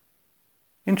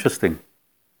 Interesting.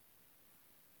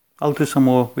 I'll do some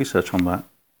more research on that.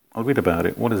 I'll read about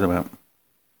it. What is it about?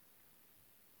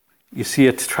 You see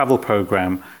a travel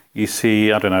program, you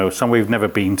see, I don't know, somewhere you've never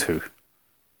been to.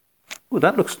 Oh,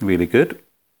 that looks really good.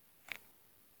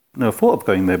 Never thought of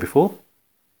going there before.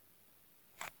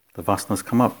 the vasanas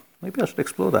come up. Maybe I should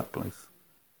explore that place.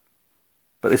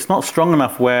 But it's not strong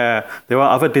enough where there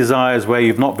are other desires where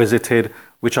you've not visited,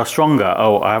 which are stronger.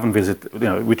 Oh, I haven't visited,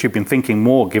 which you've been thinking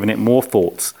more, giving it more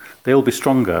thoughts. They'll be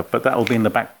stronger, but that'll be in the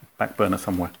back burner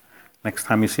somewhere. Next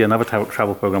time you see another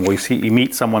travel program where you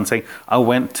meet someone saying, I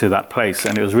went to that place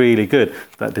and it was really good,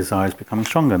 that desire is becoming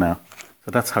stronger now. So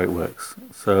that's how it works.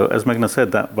 So as Meghna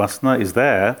said, that vasana is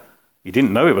there. You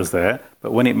didn't know it was there,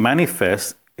 but when it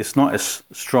manifests, it's not as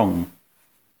strong.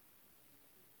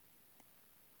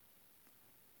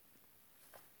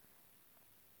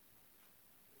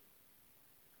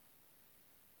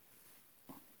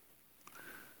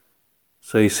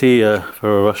 So you see,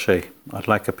 for a Roche, I'd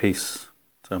like a piece.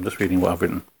 So I'm just reading what I've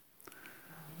written.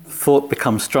 Thought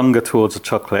becomes stronger towards a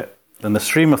chocolate. Then the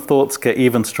stream of thoughts get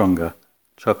even stronger.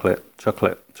 Chocolate,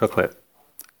 chocolate, chocolate.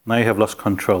 Now you have lost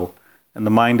control, and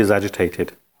the mind is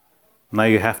agitated. Now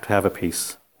you have to have a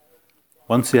piece.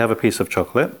 Once you have a piece of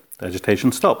chocolate, the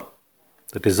agitation stops.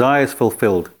 The desire is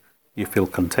fulfilled. You feel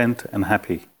content and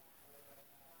happy.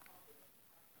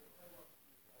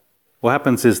 What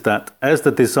happens is that as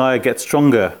the desire gets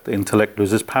stronger, the intellect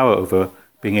loses power over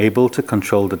being able to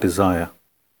control the desire.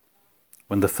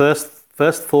 When the first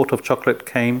thought of chocolate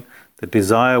came, the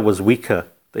desire was weaker.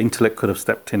 The intellect could have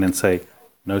stepped in and say,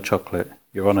 no chocolate,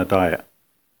 you're on a diet.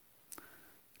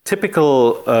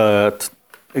 Typical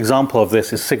example of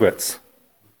this is cigarettes.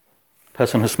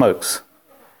 Person who smokes.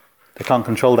 They can't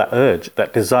control that urge.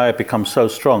 That desire becomes so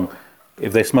strong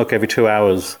if they smoke every 2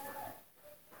 hours.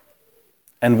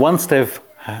 And once they've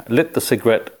lit the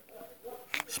cigarette,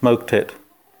 smoked it,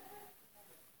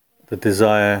 the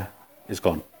desire is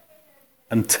gone.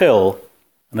 Until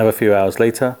another few hours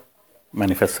later,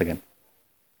 manifests again.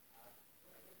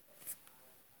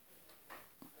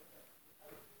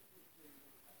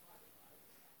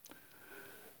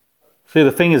 See,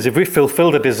 the thing is, if we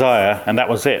fulfill the desire and that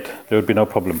was it, there would be no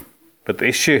problem. But the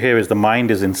issue here is the mind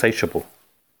is insatiable.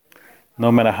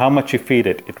 No matter how much you feed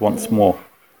it, it wants more.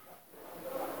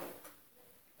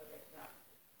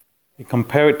 You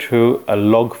compare it to a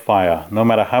log fire. No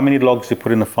matter how many logs you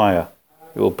put in the fire,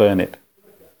 it will burn it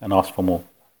and ask for more.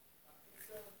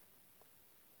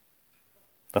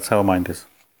 That's how our mind is.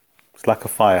 It's like a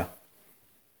fire.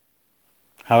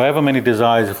 However many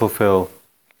desires you fulfill,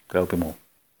 there'll be more.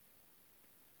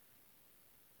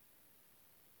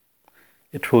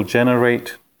 It will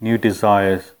generate new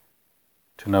desires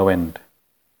to no end.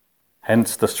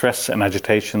 Hence the stress and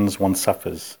agitations one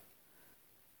suffers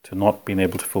to not being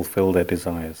able to fulfill their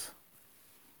desires.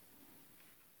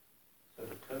 So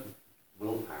the term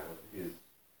willpower is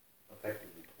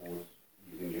effectively towards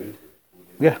using your intellect.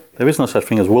 Yeah, there is no such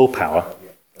thing as willpower.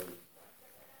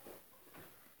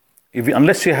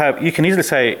 Unless you have, you can easily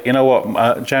say, you know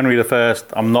what, January the 1st,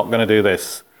 I'm not going to do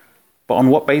this. But on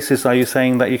what basis are you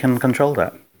saying that you can control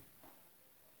that?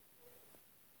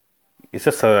 It's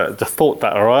just the thought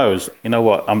that arose, you know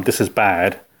what, this is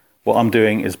bad. What I'm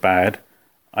doing is bad.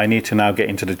 I need to now get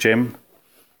into the gym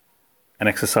and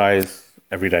exercise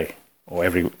every day or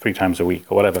every 3 times a week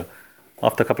or whatever.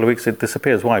 After a couple of weeks, it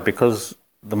disappears. Why? Because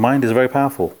the mind is very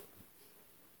powerful.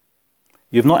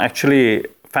 You've not actually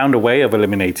found a way of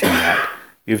eliminating that.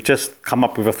 You've just come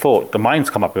up with a thought. The mind's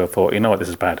come up with a thought. You know what, this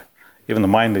is bad. Even the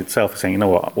mind itself is saying, you know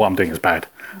what I'm doing is bad.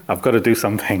 I've got to do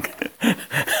something.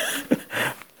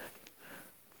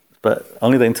 But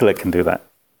only the intellect can do that.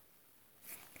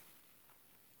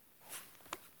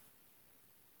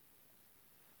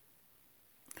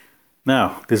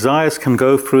 Now, desires can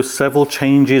go through several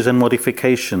changes and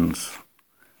modifications,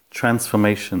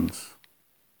 transformations.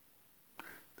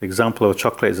 The example of a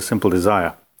chocolate is a simple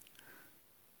desire.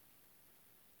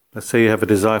 Let's say you have a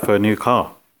desire for a new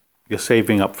car. You're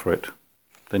saving up for it.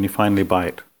 Then you finally buy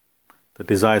it. The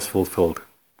desire is fulfilled.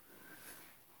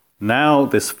 Now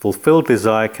this fulfilled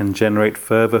desire can generate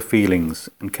further feelings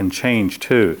and can change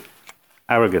to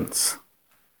arrogance,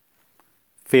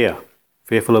 fear,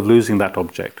 fearful of losing that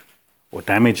object, or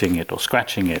damaging it, or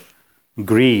scratching it,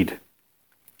 greed,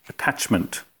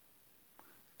 attachment.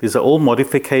 These are all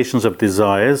modifications of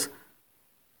desires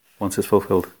once it's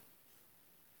fulfilled.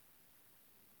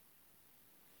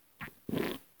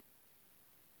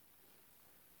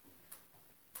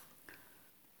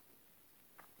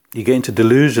 You get into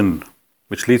delusion,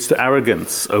 which leads to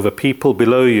arrogance over people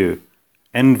below you,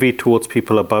 envy towards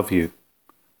people above you.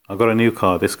 I've got a new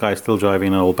car, this guy's still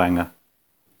driving an old banger.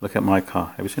 Look at my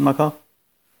car. Have you seen my car?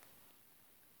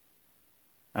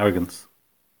 Arrogance.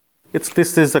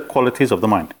 This is the qualities of the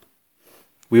mind.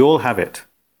 We all have it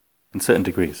in certain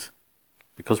degrees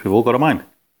because we've all got a mind.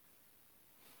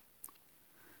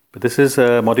 But this is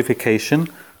a modification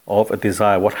of a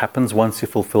desire. What happens once you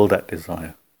fulfill that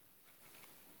desire?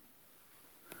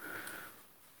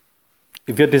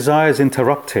 If your desire is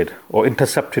interrupted or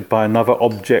intercepted by another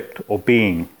object or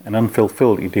being and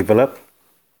unfulfilled, you develop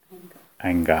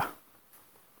anger.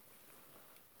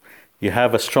 You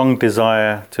have a strong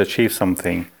desire to achieve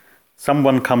something.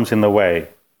 Someone comes in the way.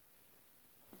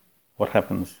 What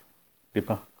happens?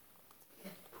 Deepa?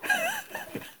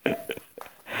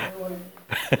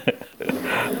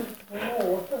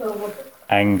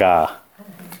 Anger.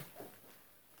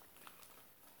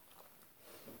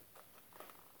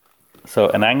 So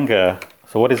an anger.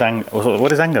 So what is anger?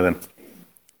 What is anger then?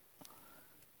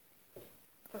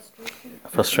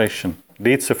 Frustration.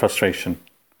 Leads to frustration.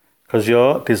 Because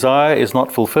your desire is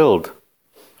not fulfilled.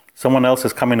 Someone else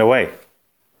is coming away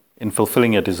in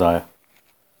fulfilling your desire.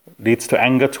 Leads to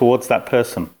anger towards that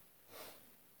person,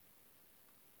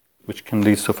 which can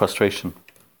lead to frustration.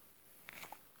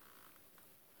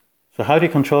 So how do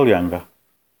you control your anger?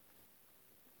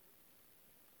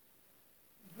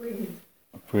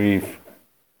 Breathe.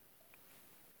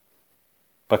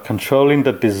 By controlling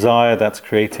the desire that's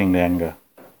creating the anger.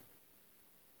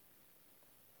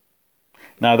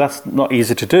 Now that's not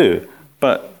easy to do,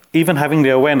 but even having the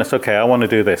awareness, okay, I want to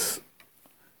do this.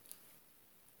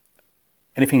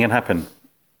 Anything can happen.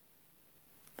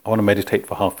 I want to meditate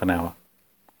for half an hour.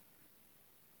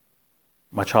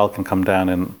 My child can come down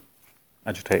and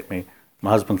agitate me.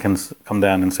 My husband can come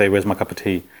down and say, where's my cup of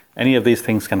tea? Any of these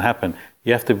things can happen.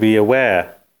 You have to be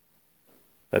aware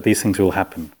that these things will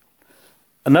happen.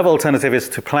 Another alternative is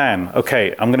to plan.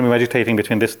 Okay, I'm going to be meditating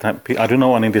between this time. I do not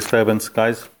want any disturbance,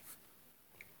 guys.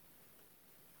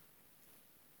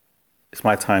 It's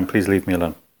my time, please leave me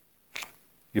alone.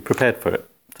 You're prepared for it.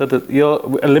 So that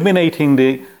you're eliminating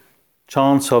the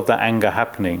chance of that anger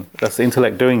happening. That's the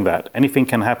intellect doing that. Anything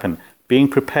can happen. Being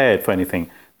prepared for anything.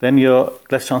 Then you're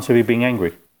less chance of you being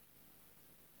angry.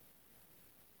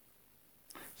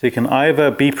 So you can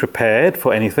either be prepared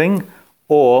for anything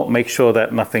or make sure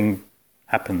that nothing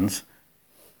happens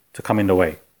to come in the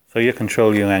way. So you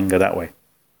control your anger that way.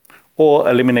 Or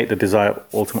eliminate the desire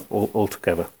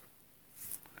altogether.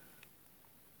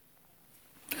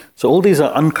 So all these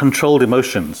are uncontrolled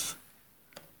emotions,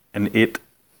 and it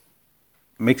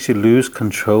makes you lose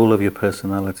control of your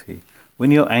personality.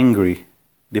 When you're angry,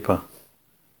 Deepa,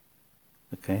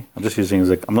 okay, I'm just using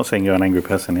as I'm not saying you're an angry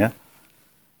person, yeah?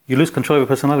 You lose control of your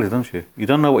personality, don't you? You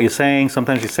don't know what you're saying.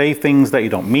 Sometimes you say things that you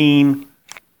don't mean.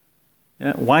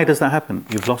 Yeah? Why does that happen?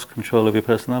 You've lost control of your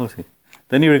personality.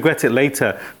 Then you regret it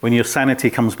later when your sanity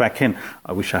comes back in.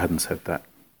 I wish I hadn't said that.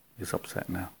 He's upset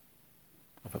now.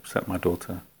 I've upset my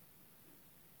daughter.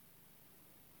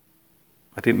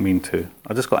 I didn't mean to.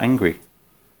 I just got angry.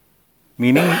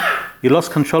 Meaning, you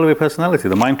lost control of your personality.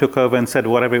 The mind took over and said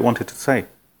whatever it wanted to say.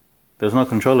 There's no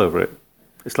control over it.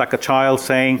 It's like a child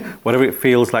saying whatever it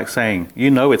feels like saying.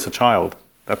 You know it's a child.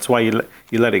 That's why you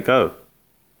let it go.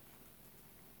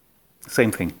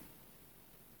 Same thing.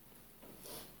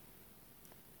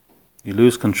 You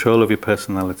lose control of your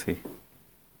personality.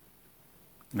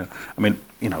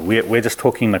 We're just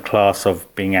talking in the class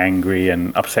of being angry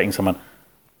and upsetting someone.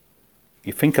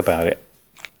 You think about it,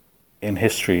 in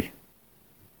history,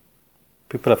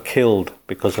 people have killed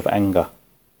because of anger,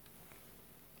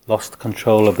 lost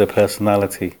control of their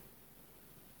personality.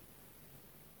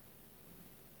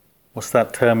 What's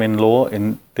that term in law?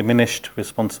 In diminished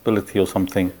responsibility or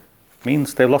something. It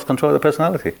means they've lost control of their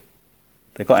personality.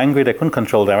 They got angry, they couldn't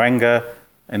control their anger.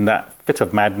 In that fit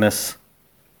of madness,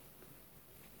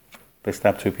 they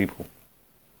stabbed 2 people.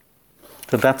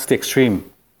 So that's the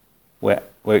extreme where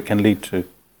it can lead to.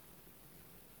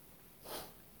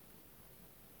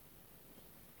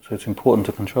 So it's important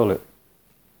to control it.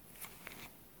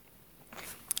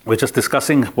 We're just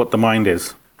discussing what the mind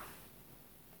is.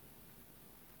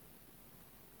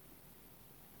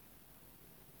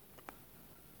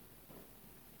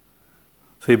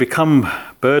 So you become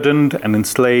burdened and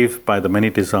enslaved by the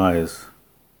many desires.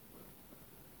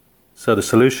 So the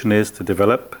solution is to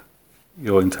develop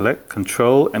your intellect,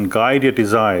 control and guide your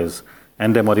desires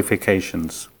and their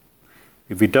modifications.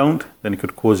 If you don't, then it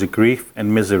could cause you grief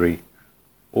and misery,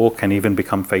 or can even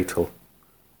become fatal.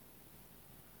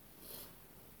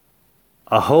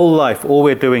 Our whole life, all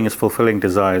we're doing is fulfilling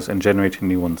desires and generating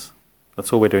new ones.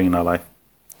 That's all we're doing in our life.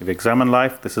 If you examine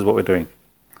life, this is what we're doing.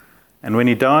 And when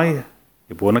you die,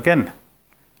 you're born again,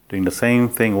 doing the same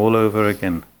thing all over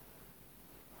again.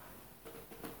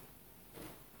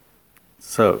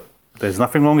 So, there's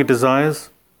nothing wrong with desires.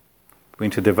 We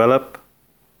need to develop,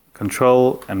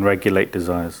 control and regulate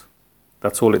desires.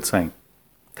 That's all it's saying.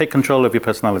 Take control of your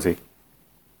personality.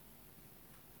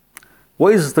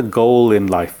 What is the goal in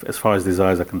life as far as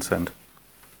desires are concerned?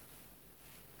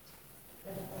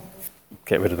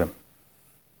 Get rid of them.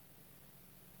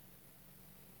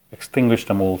 Extinguish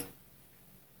them all.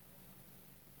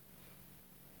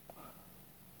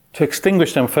 To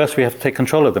extinguish them, first we have to take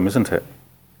control of them, isn't it?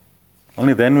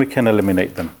 Only then we can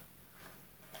eliminate them,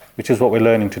 which is what we're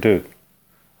learning to do.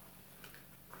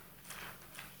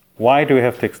 Why do we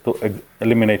have to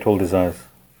eliminate all desires?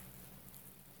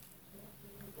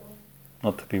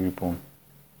 Not to be reborn.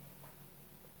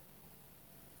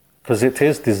 Because it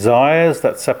is desires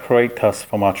that separate us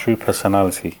from our true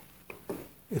personality.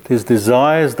 It is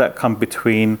desires that come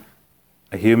between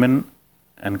a human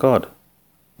and God.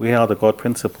 We are the God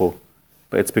principle,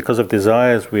 but it's because of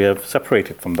desires we have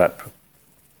separated from that.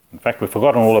 In fact, we've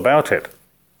forgotten all about it.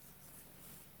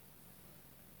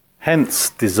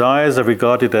 Hence, desires are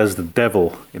regarded as the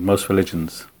devil in most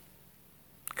religions.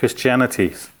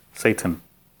 Christianity, Satan,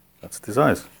 that's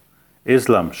desires.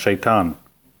 Islam, Shaitan.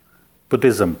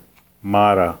 Buddhism,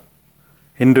 Mara.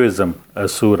 Hinduism,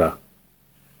 Asura.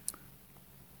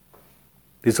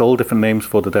 These are all different names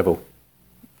for the devil,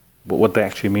 but what they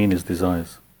actually mean is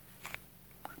desires.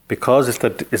 Because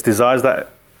it's desires that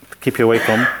keep you away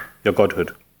from your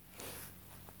godhood.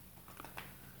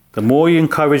 The more you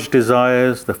encourage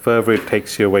desires, the further it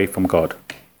takes you away from God.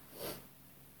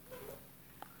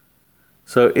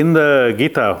 So in the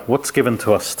Gita, what's given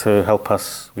to us to help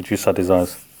us reduce our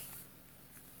desires?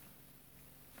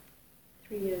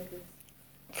 3 yogas.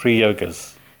 3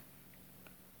 yogas.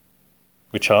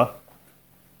 Which are?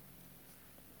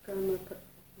 Karma,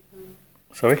 bhakti,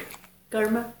 Sorry?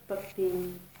 Karma, bhakti,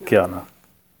 and Jnana.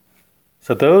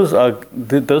 So those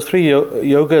 3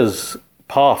 yogas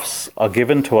paths are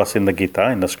given to us in the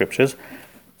Gita, in the scriptures.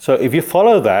 So if you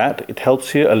follow that, it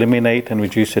helps you eliminate and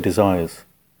reduce your desires.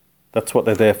 That's what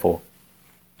they're there for.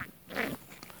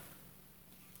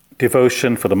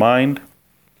 Devotion for the mind,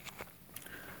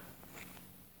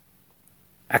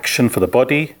 action for the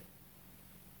body,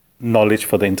 knowledge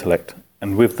for the intellect.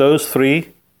 And with those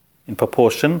 3 in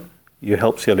proportion, it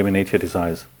helps you eliminate your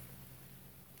desires.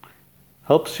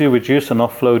 Helps you reduce and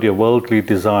offload your worldly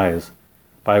desires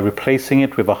by replacing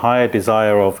it with a higher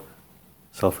desire of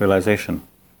self-realization.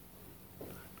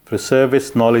 Through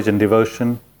service, knowledge and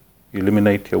devotion, you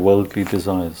eliminate your worldly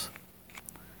desires.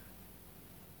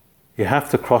 You have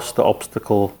to cross the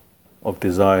obstacle of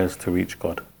desires to reach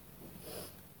God.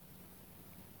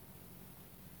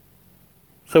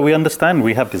 So we understand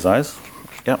we have desires.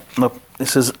 Yeah, no,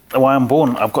 this is why I'm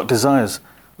born. I've got desires.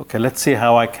 Okay, let's see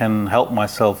how I can help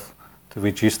myself to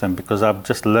reduce them, because I've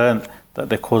just learned that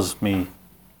they cause me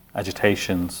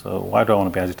agitation. So why do I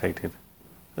want to be agitated?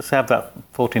 Just have that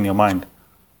thought in your mind.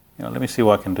 Let me see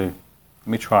what I can do. Let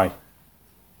me try.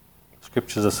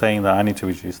 Scriptures are saying that I need to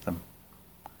reduce them.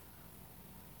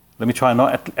 Let me try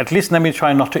at least let me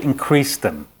try not to increase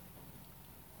them.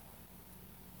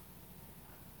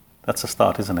 That's a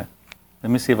start, isn't it? Let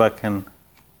me see if I can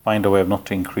find a way of not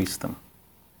to increase them.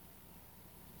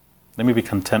 Let me be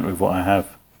content with what I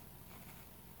have,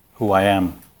 who I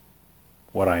am,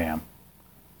 what I am,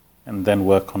 and then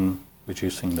work on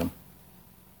reducing them.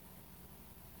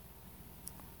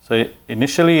 So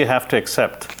initially you have to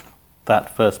accept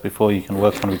that first before you can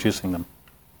work on reducing them.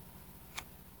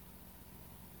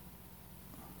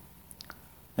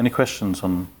 Any questions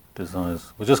on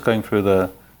desires? We're just going through the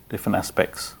different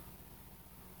aspects.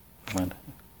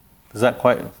 Does that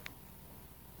quite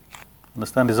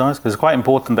understand desires? Because it's quite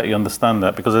important that you understand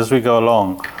that, because as we go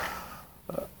along,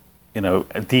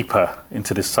 deeper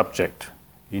into this subject,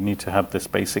 you need to have this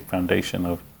basic foundation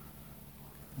of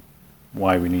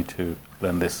why we need to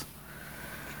learn this.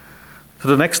 So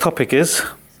the next topic is...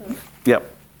 Sorry.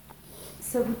 Yep.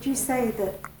 So would you say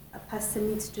that a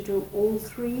person needs to do all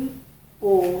 3,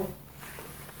 or...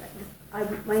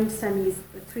 my understanding is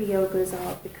the 3 yogas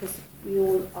are because we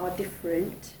all are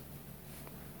different.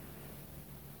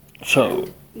 So...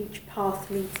 And each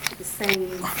path leads to the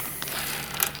same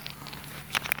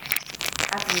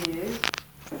avenue.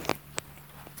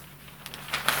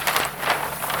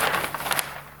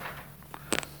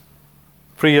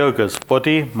 Three yogas: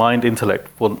 body, mind, intellect.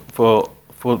 For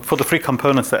the 3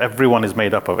 components that everyone is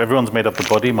made up of. Everyone's made up of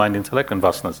body, mind, intellect, and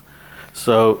vasanas.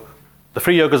 So the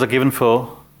 3 yogas are given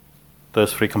for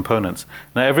those 3 components.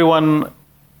 Now everyone's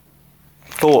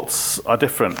thoughts are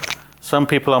different. Some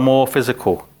people are more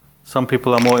physical. Some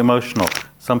people are more emotional.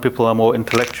 Some people are more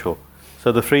intellectual.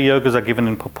 So the 3 yogas are given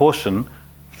in proportion.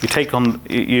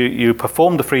 You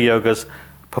perform the 3 yogas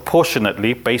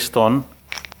proportionately based on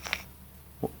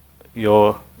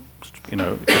your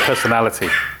personality.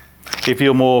 If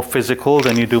you're more physical,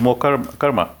 then you do more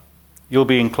karma. you'll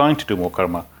be inclined to do more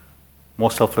karma, more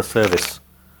selfless service.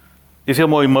 If you're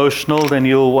more emotional, then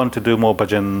you'll want to do more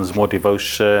bhajans, more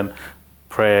devotion,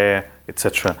 prayer,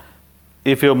 etc.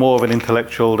 If you're more of an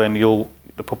intellectual, then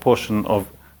the proportion of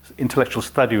intellectual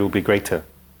study will be greater.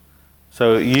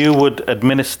 So you would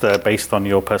administer based on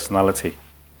your personality.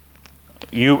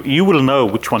 You will know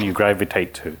which one you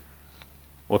gravitate to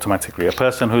automatically. A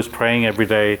person who's praying every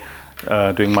day,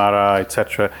 doing mara,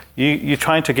 etc. You're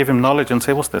trying to give him knowledge and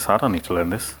say, what's this? I don't need to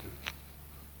learn this.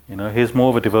 He's more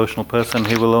of a devotional person.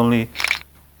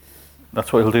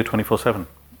 That's what he'll do 24/7.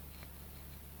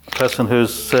 A person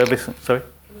who's sorry?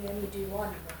 Can you only do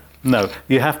one? No,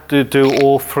 you have to do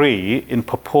all three in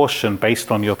proportion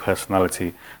based on your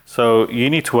personality. So you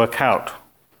need to work out,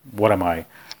 what am I?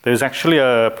 There's actually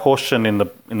a portion in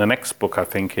the next book, I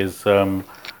think, is a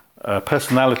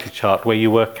personality chart where you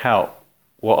work out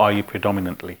what are you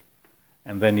predominantly,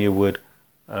 and then you would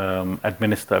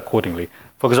administer accordingly.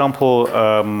 For example,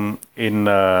 in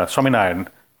Swaminarayan,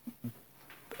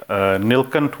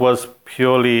 Nilkant was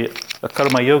purely a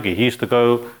karma yogi. He used to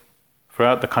go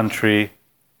throughout the country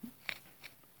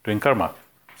doing karma,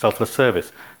 selfless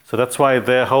service. So that's why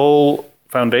their whole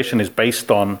foundation is based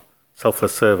on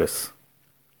selfless service.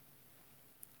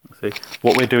 See,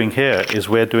 what we're doing here is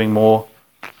we're doing more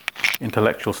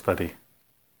intellectual study.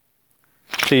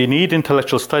 So you need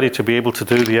intellectual study to be able to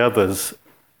do the others,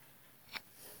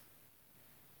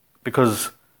 because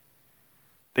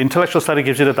the intellectual study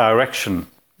gives you the direction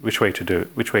which way to do,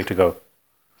 which way to go.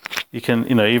 You can,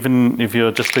 even if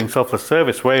you're just doing selfless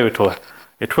service, where it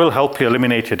will help you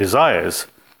eliminate your desires,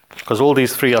 because all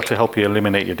these three are to help you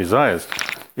eliminate your desires.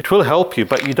 It will help you,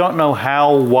 but you don't know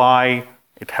how, why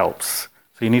it helps.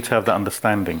 So you need to have that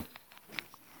understanding.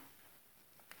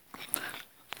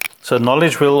 So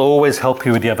knowledge will always help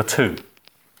you with the other two.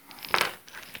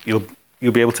 You'll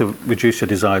be able to reduce your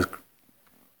desires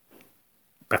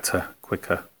better,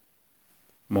 quicker,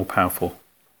 more powerful.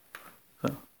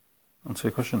 So, answer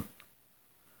your question.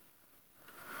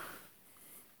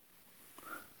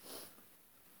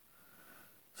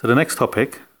 So the next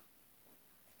topic,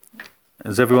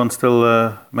 is everyone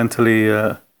still mentally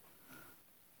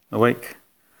awake?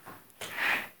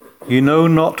 You know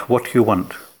not what you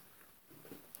want.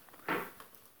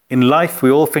 In life, we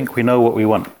all think we know what we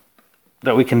want,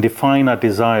 that we can define our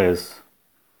desires,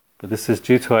 but this is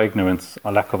due to our ignorance,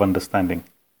 our lack of understanding.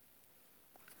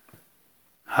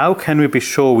 How can we be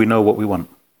sure we know what we want?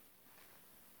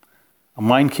 Our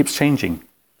mind keeps changing.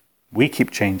 We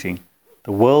keep changing.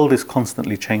 The world is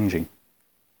constantly changing.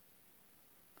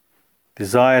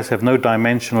 Desires have no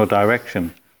dimension or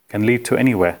direction, can lead to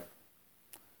anywhere.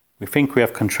 We think we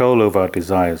have control over our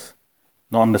desires,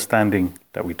 not understanding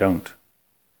that we don't.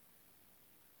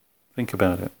 Think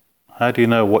about it. How do you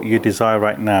know what you desire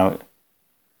right now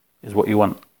is what you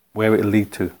want, where it will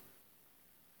lead to?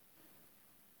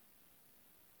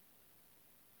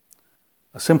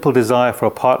 A simple desire for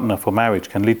a partner for marriage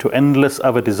can lead to endless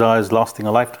other desires lasting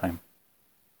a lifetime.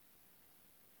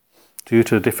 Due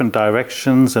to different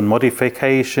directions and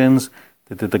modifications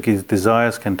that the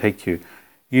desires can take you.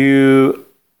 You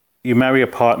marry a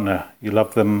partner, you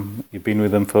love them, you've been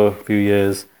with them for a few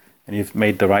years, and you've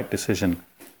made the right decision.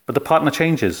 But the partner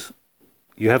changes.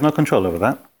 You have no control over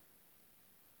that.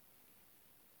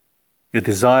 Your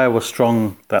desire was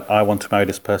strong that I want to marry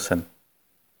this person.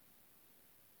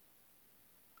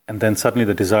 And then suddenly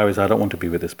the desire is I don't want to be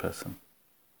with this person.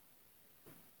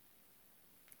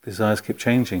 Desires keep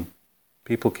changing.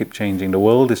 People keep changing. The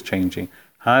world is changing.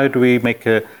 How do we make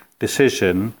a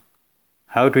decision?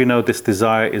 How do we know this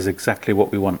desire is exactly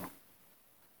what we want?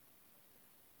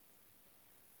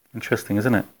 Interesting,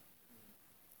 isn't it?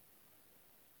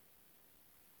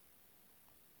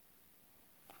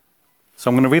 So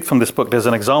I'm going to read from this book. There's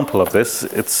an example of this.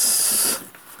 It's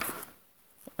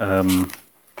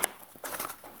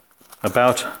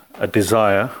about a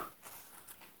desire.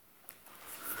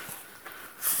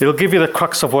 It'll give you the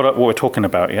crux of what we're talking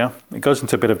about, yeah? It goes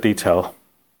into a bit of detail.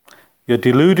 You're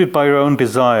deluded by your own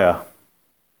desire.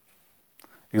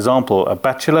 Example, a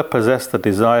bachelor possessed a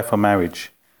desire for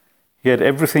marriage. He had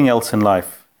everything else in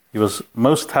life. He was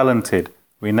most talented,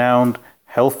 renowned,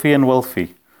 healthy and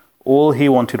wealthy. All he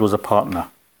wanted was a partner.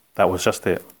 That was just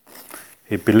it.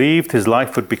 He believed his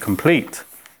life would be complete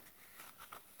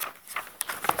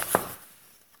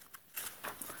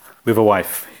with a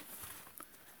wife.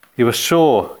 He was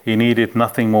sure he needed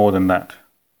nothing more than that.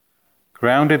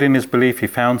 Grounded in his belief, he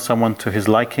found someone to his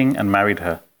liking and married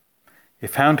her. He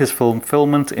found his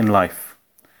fulfillment in life.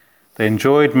 They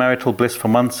enjoyed marital bliss for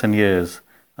months and years,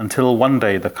 until one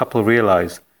day the couple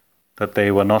realized that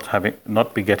they were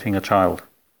not begetting a child.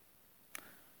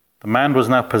 The man was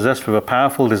now possessed with a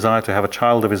powerful desire to have a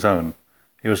child of his own.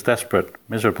 He was desperate,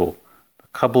 miserable. The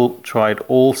couple tried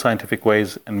all scientific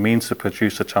ways and means to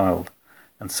produce a child,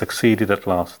 and succeeded at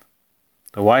last.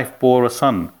 The wife bore a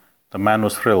son. The man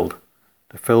was thrilled.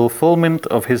 The fulfillment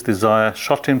of his desire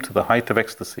shot him to the height of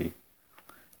ecstasy.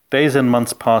 Days and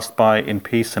months passed by in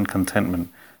peace and contentment,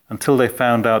 until they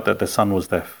found out that their son was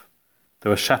deaf. They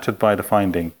were shattered by the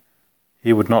finding.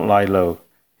 He would not lie low.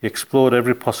 He explored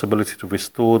every possibility to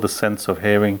restore the sense of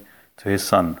hearing to his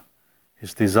son.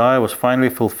 His desire was finally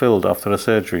fulfilled after a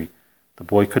surgery. The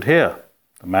boy could hear.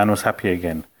 The man was happy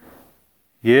again.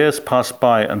 Years passed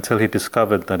by until he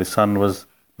discovered that his son was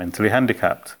mentally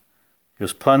handicapped. He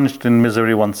was plunged in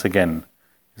misery once again.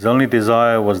 His only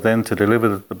desire was then to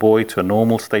deliver the boy to a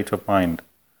normal state of mind.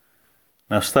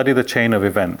 Now study the chain of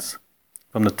events.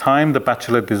 From the time the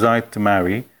bachelor desired to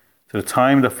marry, to the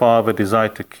time the father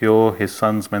desired to cure his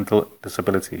son's mental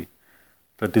disability.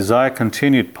 The desire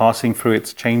continued, passing through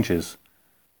its changes.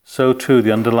 So too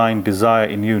the underlying desire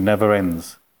in you never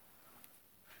ends.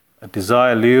 A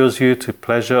desire lures you to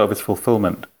pleasure of its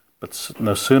fulfillment, but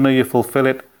no sooner you fulfill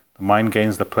it, the mind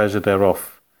gains the pleasure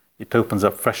thereof. It opens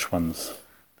up fresh ones.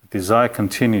 The desire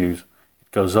continues.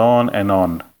 It goes on and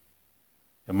on.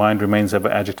 Your mind remains ever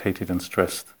agitated and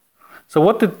stressed. So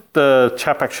what did the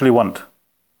chap actually want?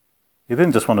 He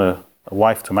didn't just want a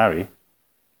wife to marry.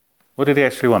 What did he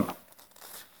actually want?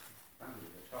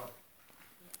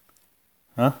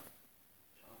 Huh?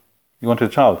 He wanted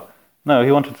a child. No,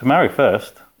 he wanted to marry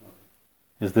first.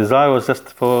 His desire was just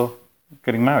for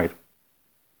getting married.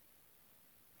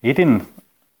 He didn't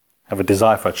have a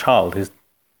desire for a child. His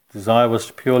desire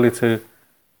was purely to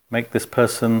make this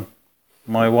person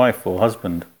my wife or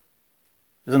husband.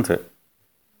 Isn't it?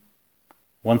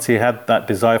 Once he had that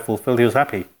desire fulfilled, he was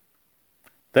happy.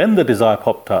 Then the desire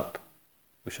popped up.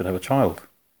 We should have a child.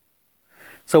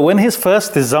 So when his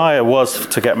first desire was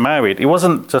to get married, it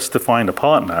wasn't just to find a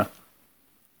partner.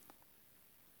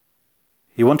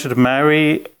 He wanted to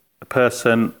marry a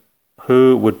person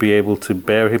who would be able to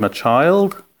bear him a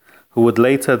child, who would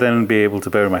later then be able to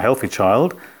bear him a healthy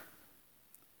child.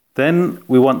 Then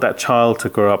we want that child to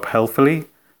grow up healthily.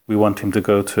 We want him to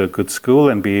go to a good school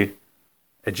and be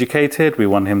educated. We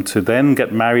want him to then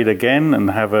get married again and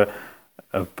have a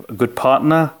good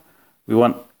partner. We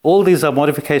want all these are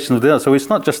modifications of the other. So it's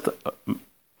not just a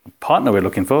partner we're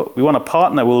looking for. We want a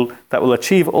partner that will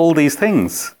achieve all these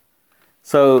things.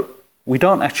 So we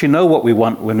don't actually know what we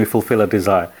want when we fulfill a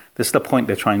desire. This is the point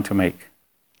they're trying to make.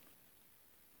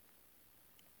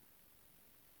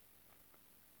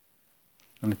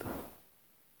 Anita?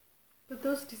 But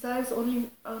those desires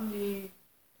only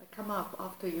come up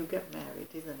after you get married,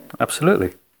 isn't it?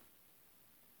 Absolutely.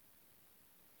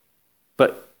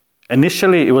 But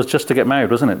initially it was just to get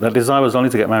married, wasn't it? That desire was only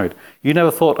to get married. You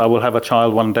never thought, I will have a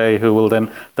child one day who will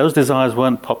then... Those desires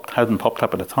hadn't popped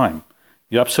up at the time.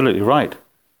 You're absolutely right.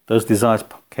 Those desires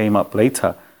came up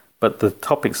later. But the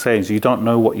topic says you don't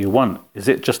know what you want. Is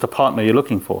it just a partner you're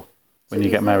looking for when you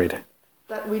get married?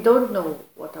 That we don't know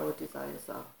what our desires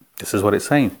are. This is what it's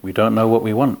saying. We don't know what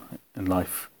we want in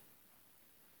life.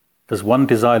 Because one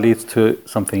desire leads to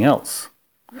something else.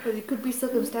 But it could be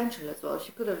circumstantial as well.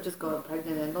 She could have just gotten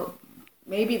pregnant and not...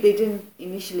 Maybe they didn't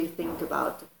initially think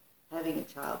about having a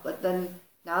child, but then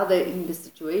now they're in this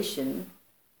situation.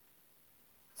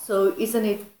 So isn't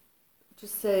it to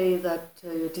say that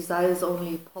your desires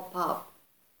only pop up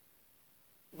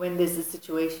when there's a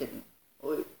situation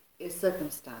or a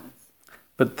circumstance?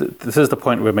 But this is the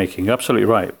point we're making. You're absolutely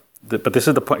right. But this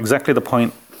is exactly the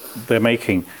point they're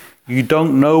making. You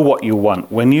don't know what you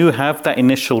want. When you have that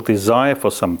initial desire for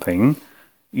something,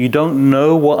 you don't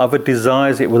know what other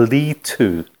desires it will lead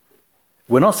to.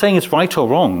 We're not saying it's right or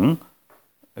wrong,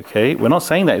 okay? We're not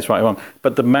saying that it's right or wrong.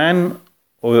 But the man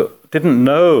didn't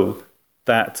know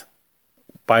that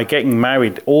by getting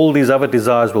married, all these other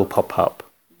desires will pop up.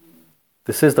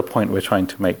 This is the point we're trying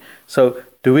to make. So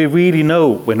do we really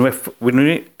know when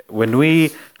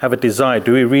we have a desire,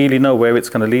 do we really know where it's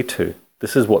going to lead to?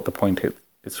 This is what the point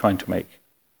it's trying to make.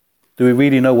 Do we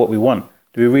really know what we want?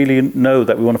 Do we really know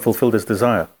that we want to fulfill this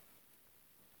desire?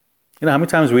 You know, how many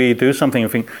times we do something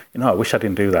and think, I wish I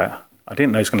didn't do that. I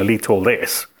didn't know it's going to lead to all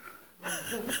this.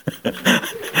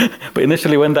 But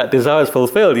initially when that desire is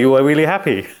fulfilled, you are really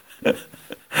happy.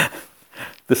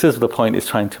 This is the point it's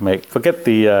trying to make. Forget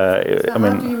the... So how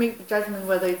do you make the judgment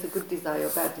whether it's a good desire or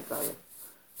bad desire?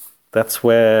 That's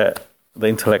where the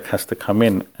intellect has to come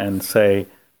in and say,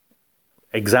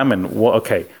 examine,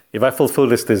 if I fulfill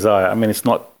this desire, it's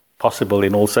not possible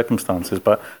in all circumstances,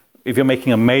 but if you're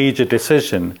making a major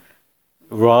decision,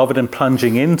 rather than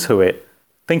plunging into it,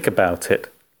 think about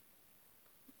it.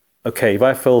 okay, if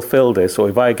I fulfill this, or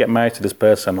if I get married to this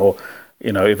person, or,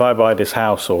 if I buy this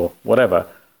house or whatever,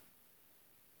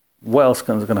 what else is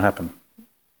going to happen?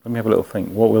 Let me have a little think.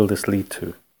 What will this lead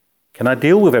to? Can I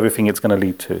deal with everything it's going to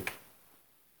lead to?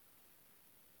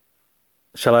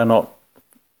 Shall I not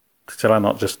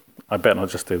just, I better not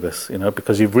just do this,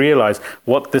 because you've realized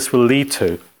what this will lead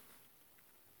to.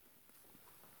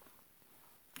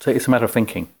 So it's a matter of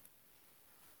thinking.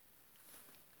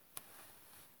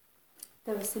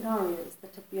 There are scenarios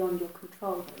that are beyond your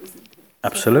control, though, isn't it?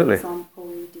 Absolutely. So, for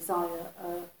example, you desire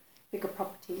a bigger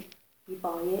property, you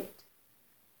buy it,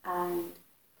 and,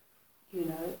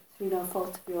 through no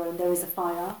fault of your own, there is a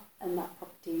fire, and that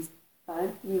property is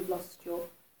burnt, and you've lost your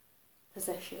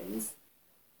possessions.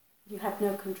 You had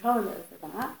no control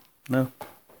over that. No.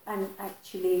 And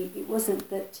actually, it wasn't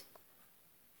that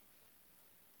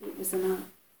it was an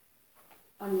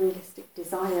unrealistic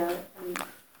desire and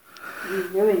you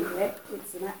ruined it.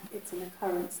 It's an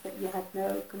occurrence that you had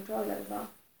no control over.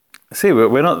 See,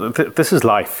 we're not. This is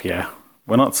life, yeah.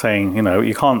 We're not saying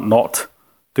you can't not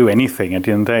do anything. At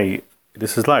the end of the day,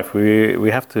 this is life.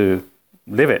 We have to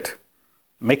live it,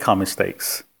 make our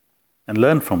mistakes, and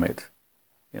learn from it.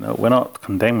 We're not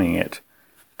condemning it,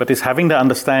 but it's having the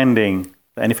understanding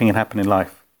that anything can happen in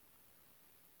life.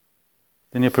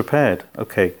 Then you're prepared.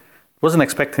 Okay, wasn't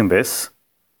expecting this.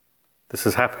 This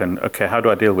has happened. Okay, how do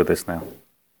I deal with this now?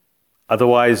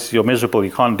 Otherwise, you're miserable.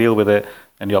 You can't deal with it,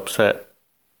 and you're upset.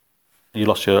 You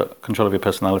lost your control of your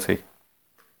personality.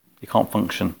 You can't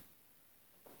function.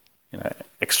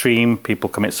 Extreme people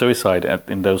commit suicide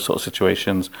in those sort of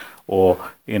situations,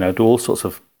 or do all sorts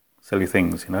of silly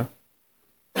things.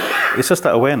 It's just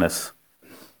that awareness.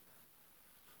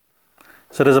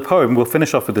 So there's a poem. We'll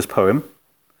finish off with this poem.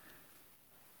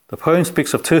 The poem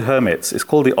speaks of two hermits. It's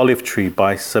called The Olive Tree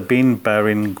by Sabine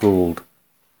Baring Gould.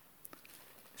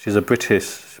 She's a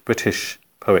British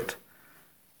poet.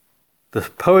 The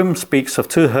poem speaks of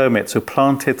two hermits who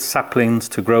planted saplings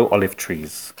to grow olive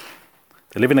trees.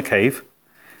 They live in a cave.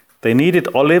 They needed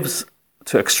olives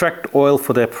to extract oil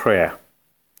for their prayer.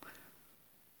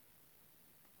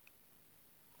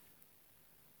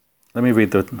 Let me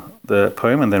read the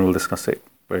poem and then we'll discuss it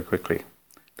very quickly.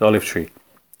 The Olive Tree.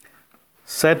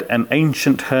 Said an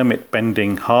ancient hermit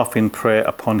bending half in prayer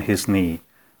upon his knee,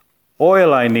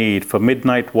 oil I need for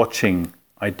midnight watching,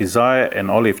 I desire an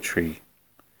olive tree.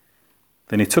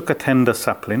 Then he took a tender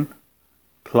sapling,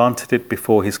 planted it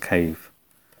before his cave,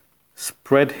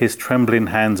 spread his trembling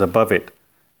hands above it,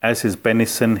 as his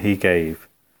benison he gave.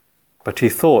 But he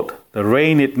thought, the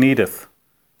rain it needeth,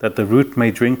 that the root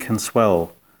may drink and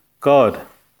swell. God,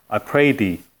 I pray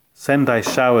thee, send thy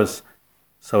showers,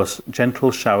 so a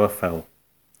gentle shower fell.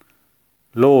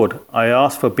 Lord, I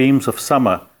ask for beams of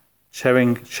summer,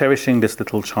 cherishing this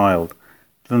little child.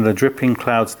 Then the dripping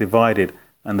clouds divided,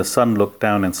 and the sun looked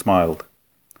down and smiled.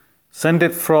 Send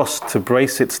it frost to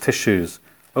brace its tissues,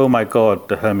 O my God,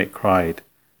 the hermit cried.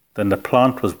 Then the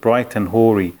plant was bright and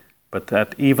hoary, but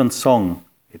at even song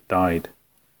it died.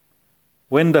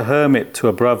 When the hermit to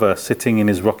a brother sitting in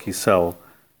his rocky cell,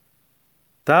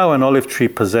 Thou an olive tree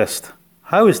possessed,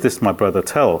 how is this, my brother,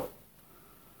 tell?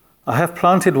 I have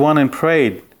planted one and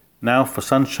prayed, now for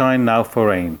sunshine, now for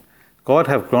rain. God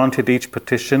have granted each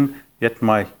petition, yet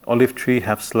my olive tree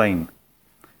have slain.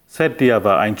 Said the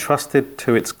other, I entrusted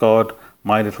to its God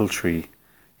my little tree.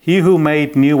 He who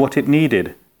made knew what it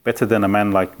needed, better than a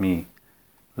man like me.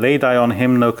 Laid I on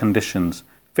him no conditions,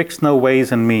 fixed no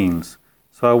ways and means.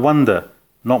 So I wonder,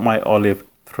 not my olive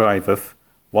thriveth,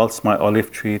 whilst my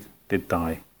olive tree did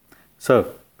die.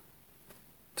 So,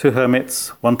 two hermits,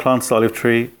 one plants the olive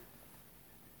tree.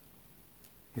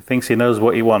 He thinks he knows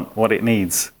what what it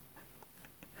needs.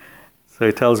 So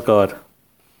he tells God.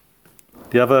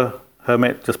 The other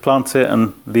hermit just plants it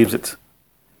and leaves it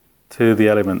to the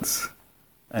elements,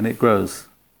 and it grows.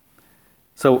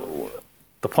 So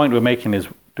the point we're making is,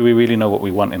 do we really know what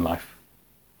we want in life?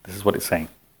 This is what it's saying.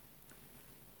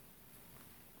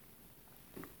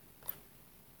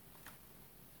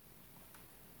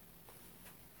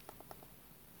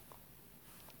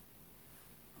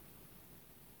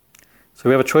 So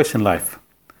we have a choice in life.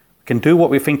 We can do what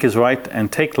we think is right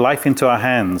and take life into our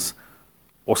hands,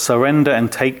 or surrender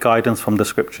and take guidance from the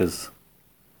scriptures.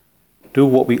 Do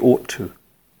what we ought to,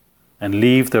 and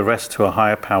leave the rest to a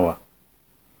higher power.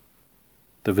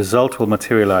 The result will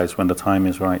materialize when the time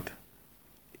is right.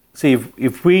 See,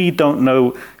 if we don't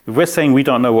know, if we're saying we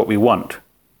don't know what we want,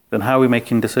 then how are we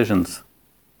making decisions?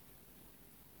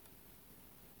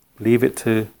 Leave it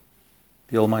to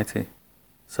the Almighty.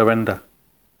 Surrender.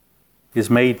 He's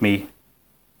made me.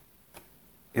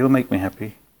 He'll make me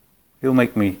happy. He'll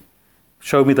make me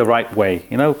show me the right way.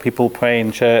 You know, people pray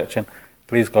in church and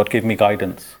please God, give me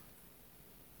guidance.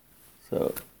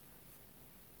 So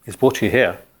He's brought you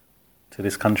here, to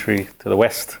this country, to the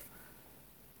West.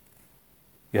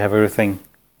 You have everything.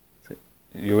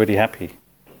 You're already happy,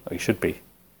 or you should be.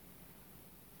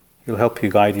 He'll help you,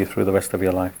 guide you through the rest of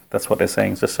your life. That's what they're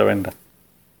saying, just surrender.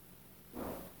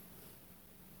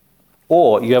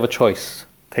 Or you have a choice.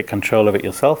 Take control of it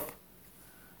yourself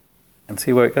and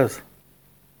see where it goes.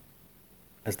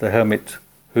 As the hermit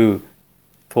who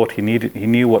thought he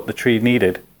knew what the tree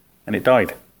needed, and it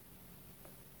died.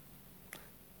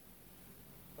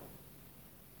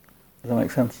 Does that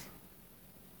make sense?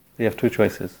 You have two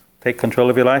choices. Take control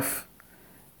of your life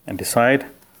and decide,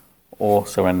 or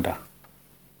surrender.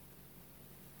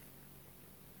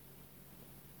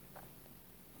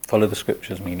 Follow the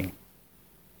scriptures meaning.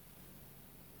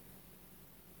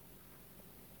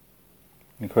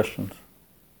 Any questions?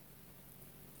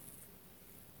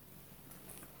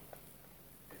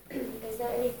 Is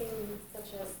there anything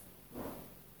such as,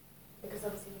 because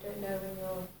obviously you don't know when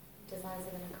your desires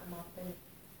are going to come up, and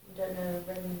you don't know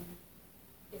when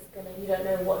you don't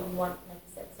know what you want, like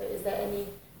you said. So is there any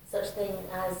such thing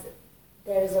as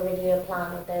there is already a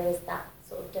plan, or there is that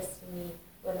sort of destiny,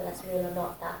 whether that's real or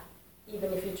not, that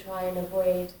even if you try and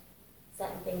avoid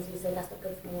certain things, you say that's not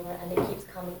good for me, and it keeps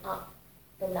coming up,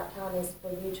 then that plan is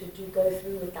for you to go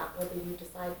through with that, whether you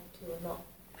decide to or not.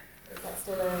 Is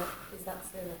that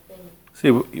still a thing? See,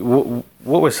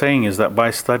 what we're saying is that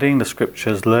by studying the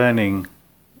scriptures, learning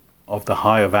of the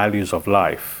higher values of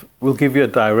life, will give you a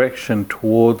direction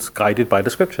towards, guided by the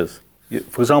scriptures.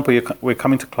 For example, we're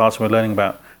coming to class and we're learning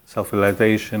about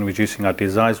self-realization, reducing our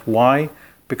desires. Why?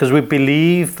 Because we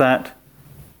believe that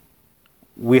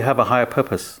we have a higher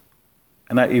purpose.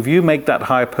 And that if you make that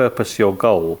higher purpose your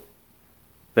goal,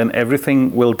 then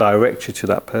everything will direct you to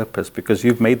that purpose because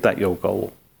you've made that your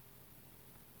goal.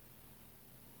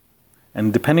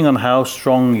 And depending on how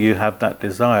strong you have that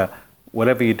desire,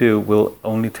 whatever you do will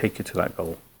only take you to that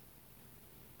goal.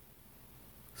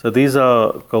 So these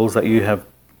are goals that you have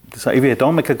decided. If you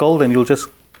don't make a goal, then you'll just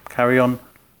carry on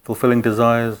fulfilling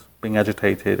desires, being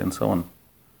agitated, and so on.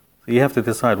 So you have to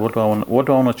decide, what do I want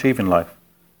to achieve in life?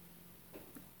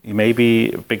 You may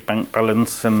be a big bank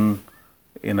balance and,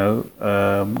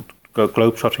 go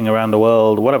globe-trotting around the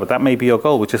world, whatever. That may be your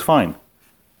goal, which is fine.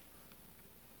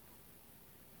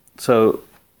 So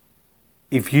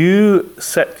if you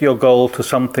set your goal to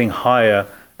something higher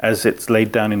as it's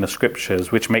laid down in the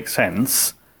scriptures, which makes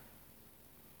sense,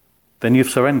 then you've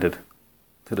surrendered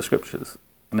to the scriptures.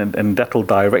 And that'll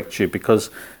direct you,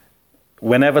 because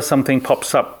whenever something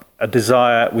pops up, a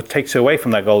desire which takes you away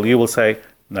from that goal, you will say,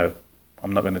 no,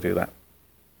 I'm not going to do that.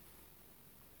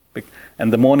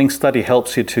 And the morning study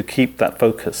helps you to keep that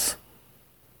focus.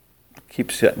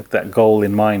 Keeps that goal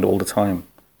in mind all the time.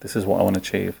 This is what I want to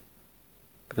achieve.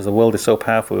 Because the world is so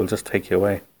powerful, it will just take you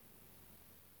away.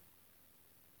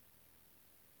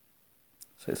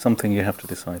 So it's something you have to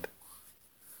decide.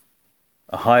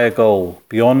 A higher goal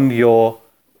beyond your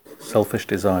selfish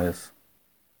desires.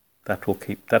 That will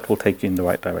take you in the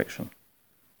right direction.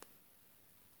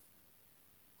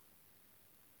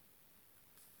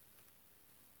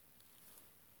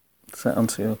 Does that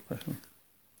answer your question?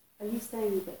 Are you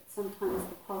saying that sometimes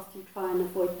the path you try and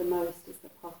avoid the most is the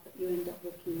path that you end up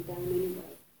walking down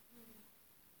anyway?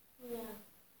 Yeah.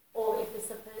 Or if it's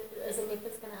going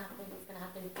to happen, it's going to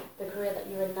happen. The career that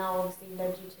you're in now obviously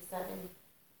led you to certain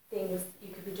things.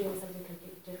 You could be doing something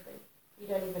completely different. You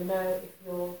don't even know if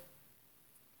you're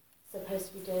supposed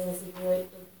to be doing this.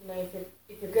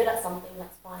 If you're good at something,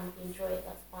 that's fine. If you enjoy it,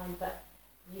 that's fine. But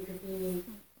you could be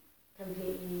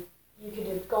completely. You could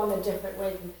have gone a different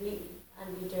way completely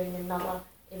and be doing another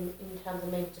in terms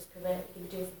of maybe just career. You could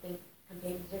be doing something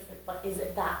completely different. But is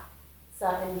it that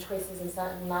certain choices in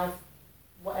certain life,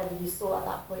 whatever you saw at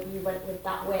that point, you went with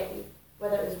that way,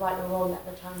 whether it was right or wrong at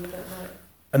the time, you don't know.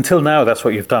 Until now, that's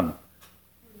what you've done.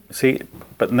 See,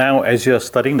 but now as you're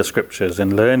studying the scriptures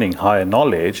and learning higher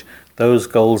knowledge, those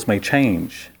goals may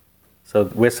change.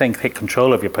 So we're saying take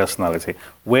control of your personality.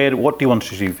 What do you want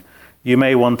to achieve? You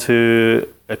may want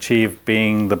to achieve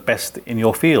being the best in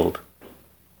your field.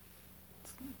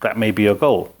 That may be your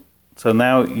goal. So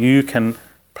now you can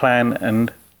plan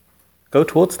and go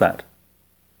towards that.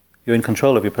 You're in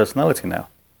control of your personality now.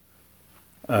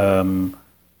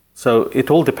 So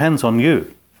it all depends on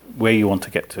you, where you want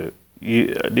to get to.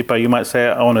 You might say,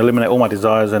 I want to eliminate all my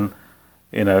desires and,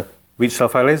 reach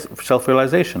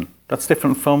self-realization. That's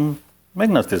different from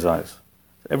Meghna's desires.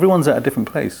 Everyone's at a different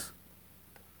place.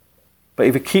 But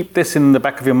if you keep this in the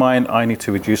back of your mind, I need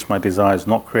to reduce my desires,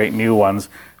 not create new ones,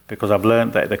 because I've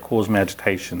learned that they cause me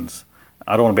agitations.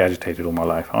 I don't want to be agitated all my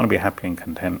life. I want to be happy and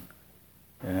content.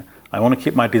 Yeah? I want to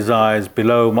keep my desires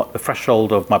below the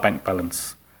threshold of my bank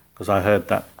balance, because I heard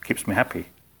that keeps me happy.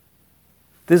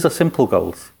 These are simple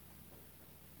goals,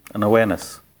 an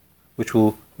awareness, which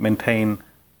will maintain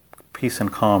peace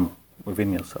and calm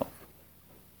within yourself.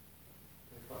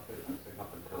 If I think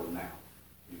up until now,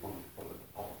 you wanted to follow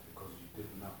the path because you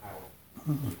didn't know how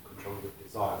to control your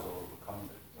desires or overcome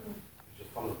them. So you just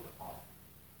followed the path.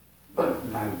 But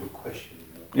now you're questioning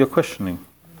it. You're questioning.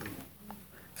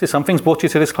 See, something's brought you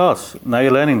to this class. Now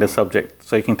you're learning this subject,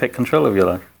 so you can take control of your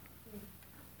life.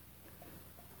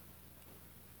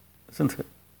 Isn't it?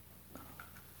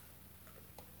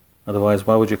 Otherwise,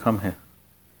 why would you come here?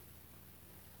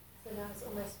 So now it's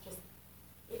almost just,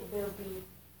 it will be,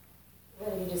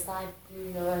 when you decide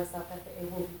through your own self-effort,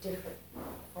 it will be different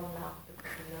from now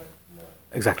because you know more.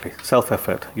 Exactly.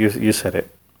 Self-effort. You said it.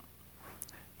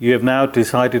 You have now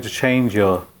decided to change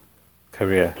your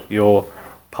career, your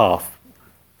path,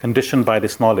 conditioned by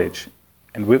this knowledge.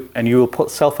 And you will put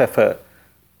self-effort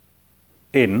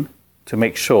in to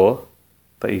make sure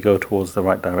that you go towards the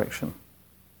right direction.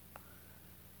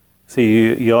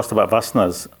 See, you asked about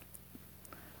vasanas.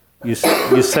 You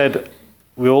said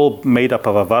we're all made up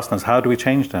of our vasanas. How do we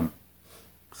change them?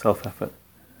 Self-effort.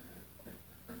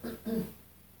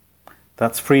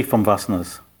 That's free from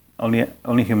vasanas.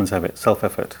 Only humans have it.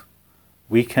 Self-effort.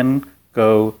 We can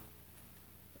go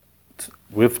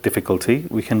with difficulty.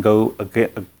 We can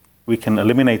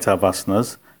eliminate our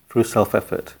vasanas through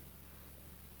self-effort.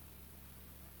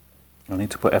 I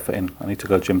need to put effort in. I need to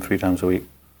go to gym 3 times a week.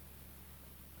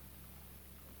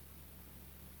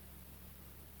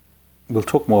 We'll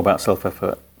talk more about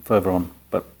self-effort further on,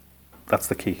 but that's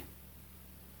the key.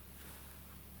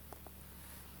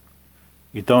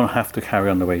 You don't have to carry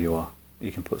on the way you are.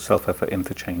 You can put self-effort in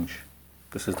to change.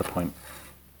 This is the point.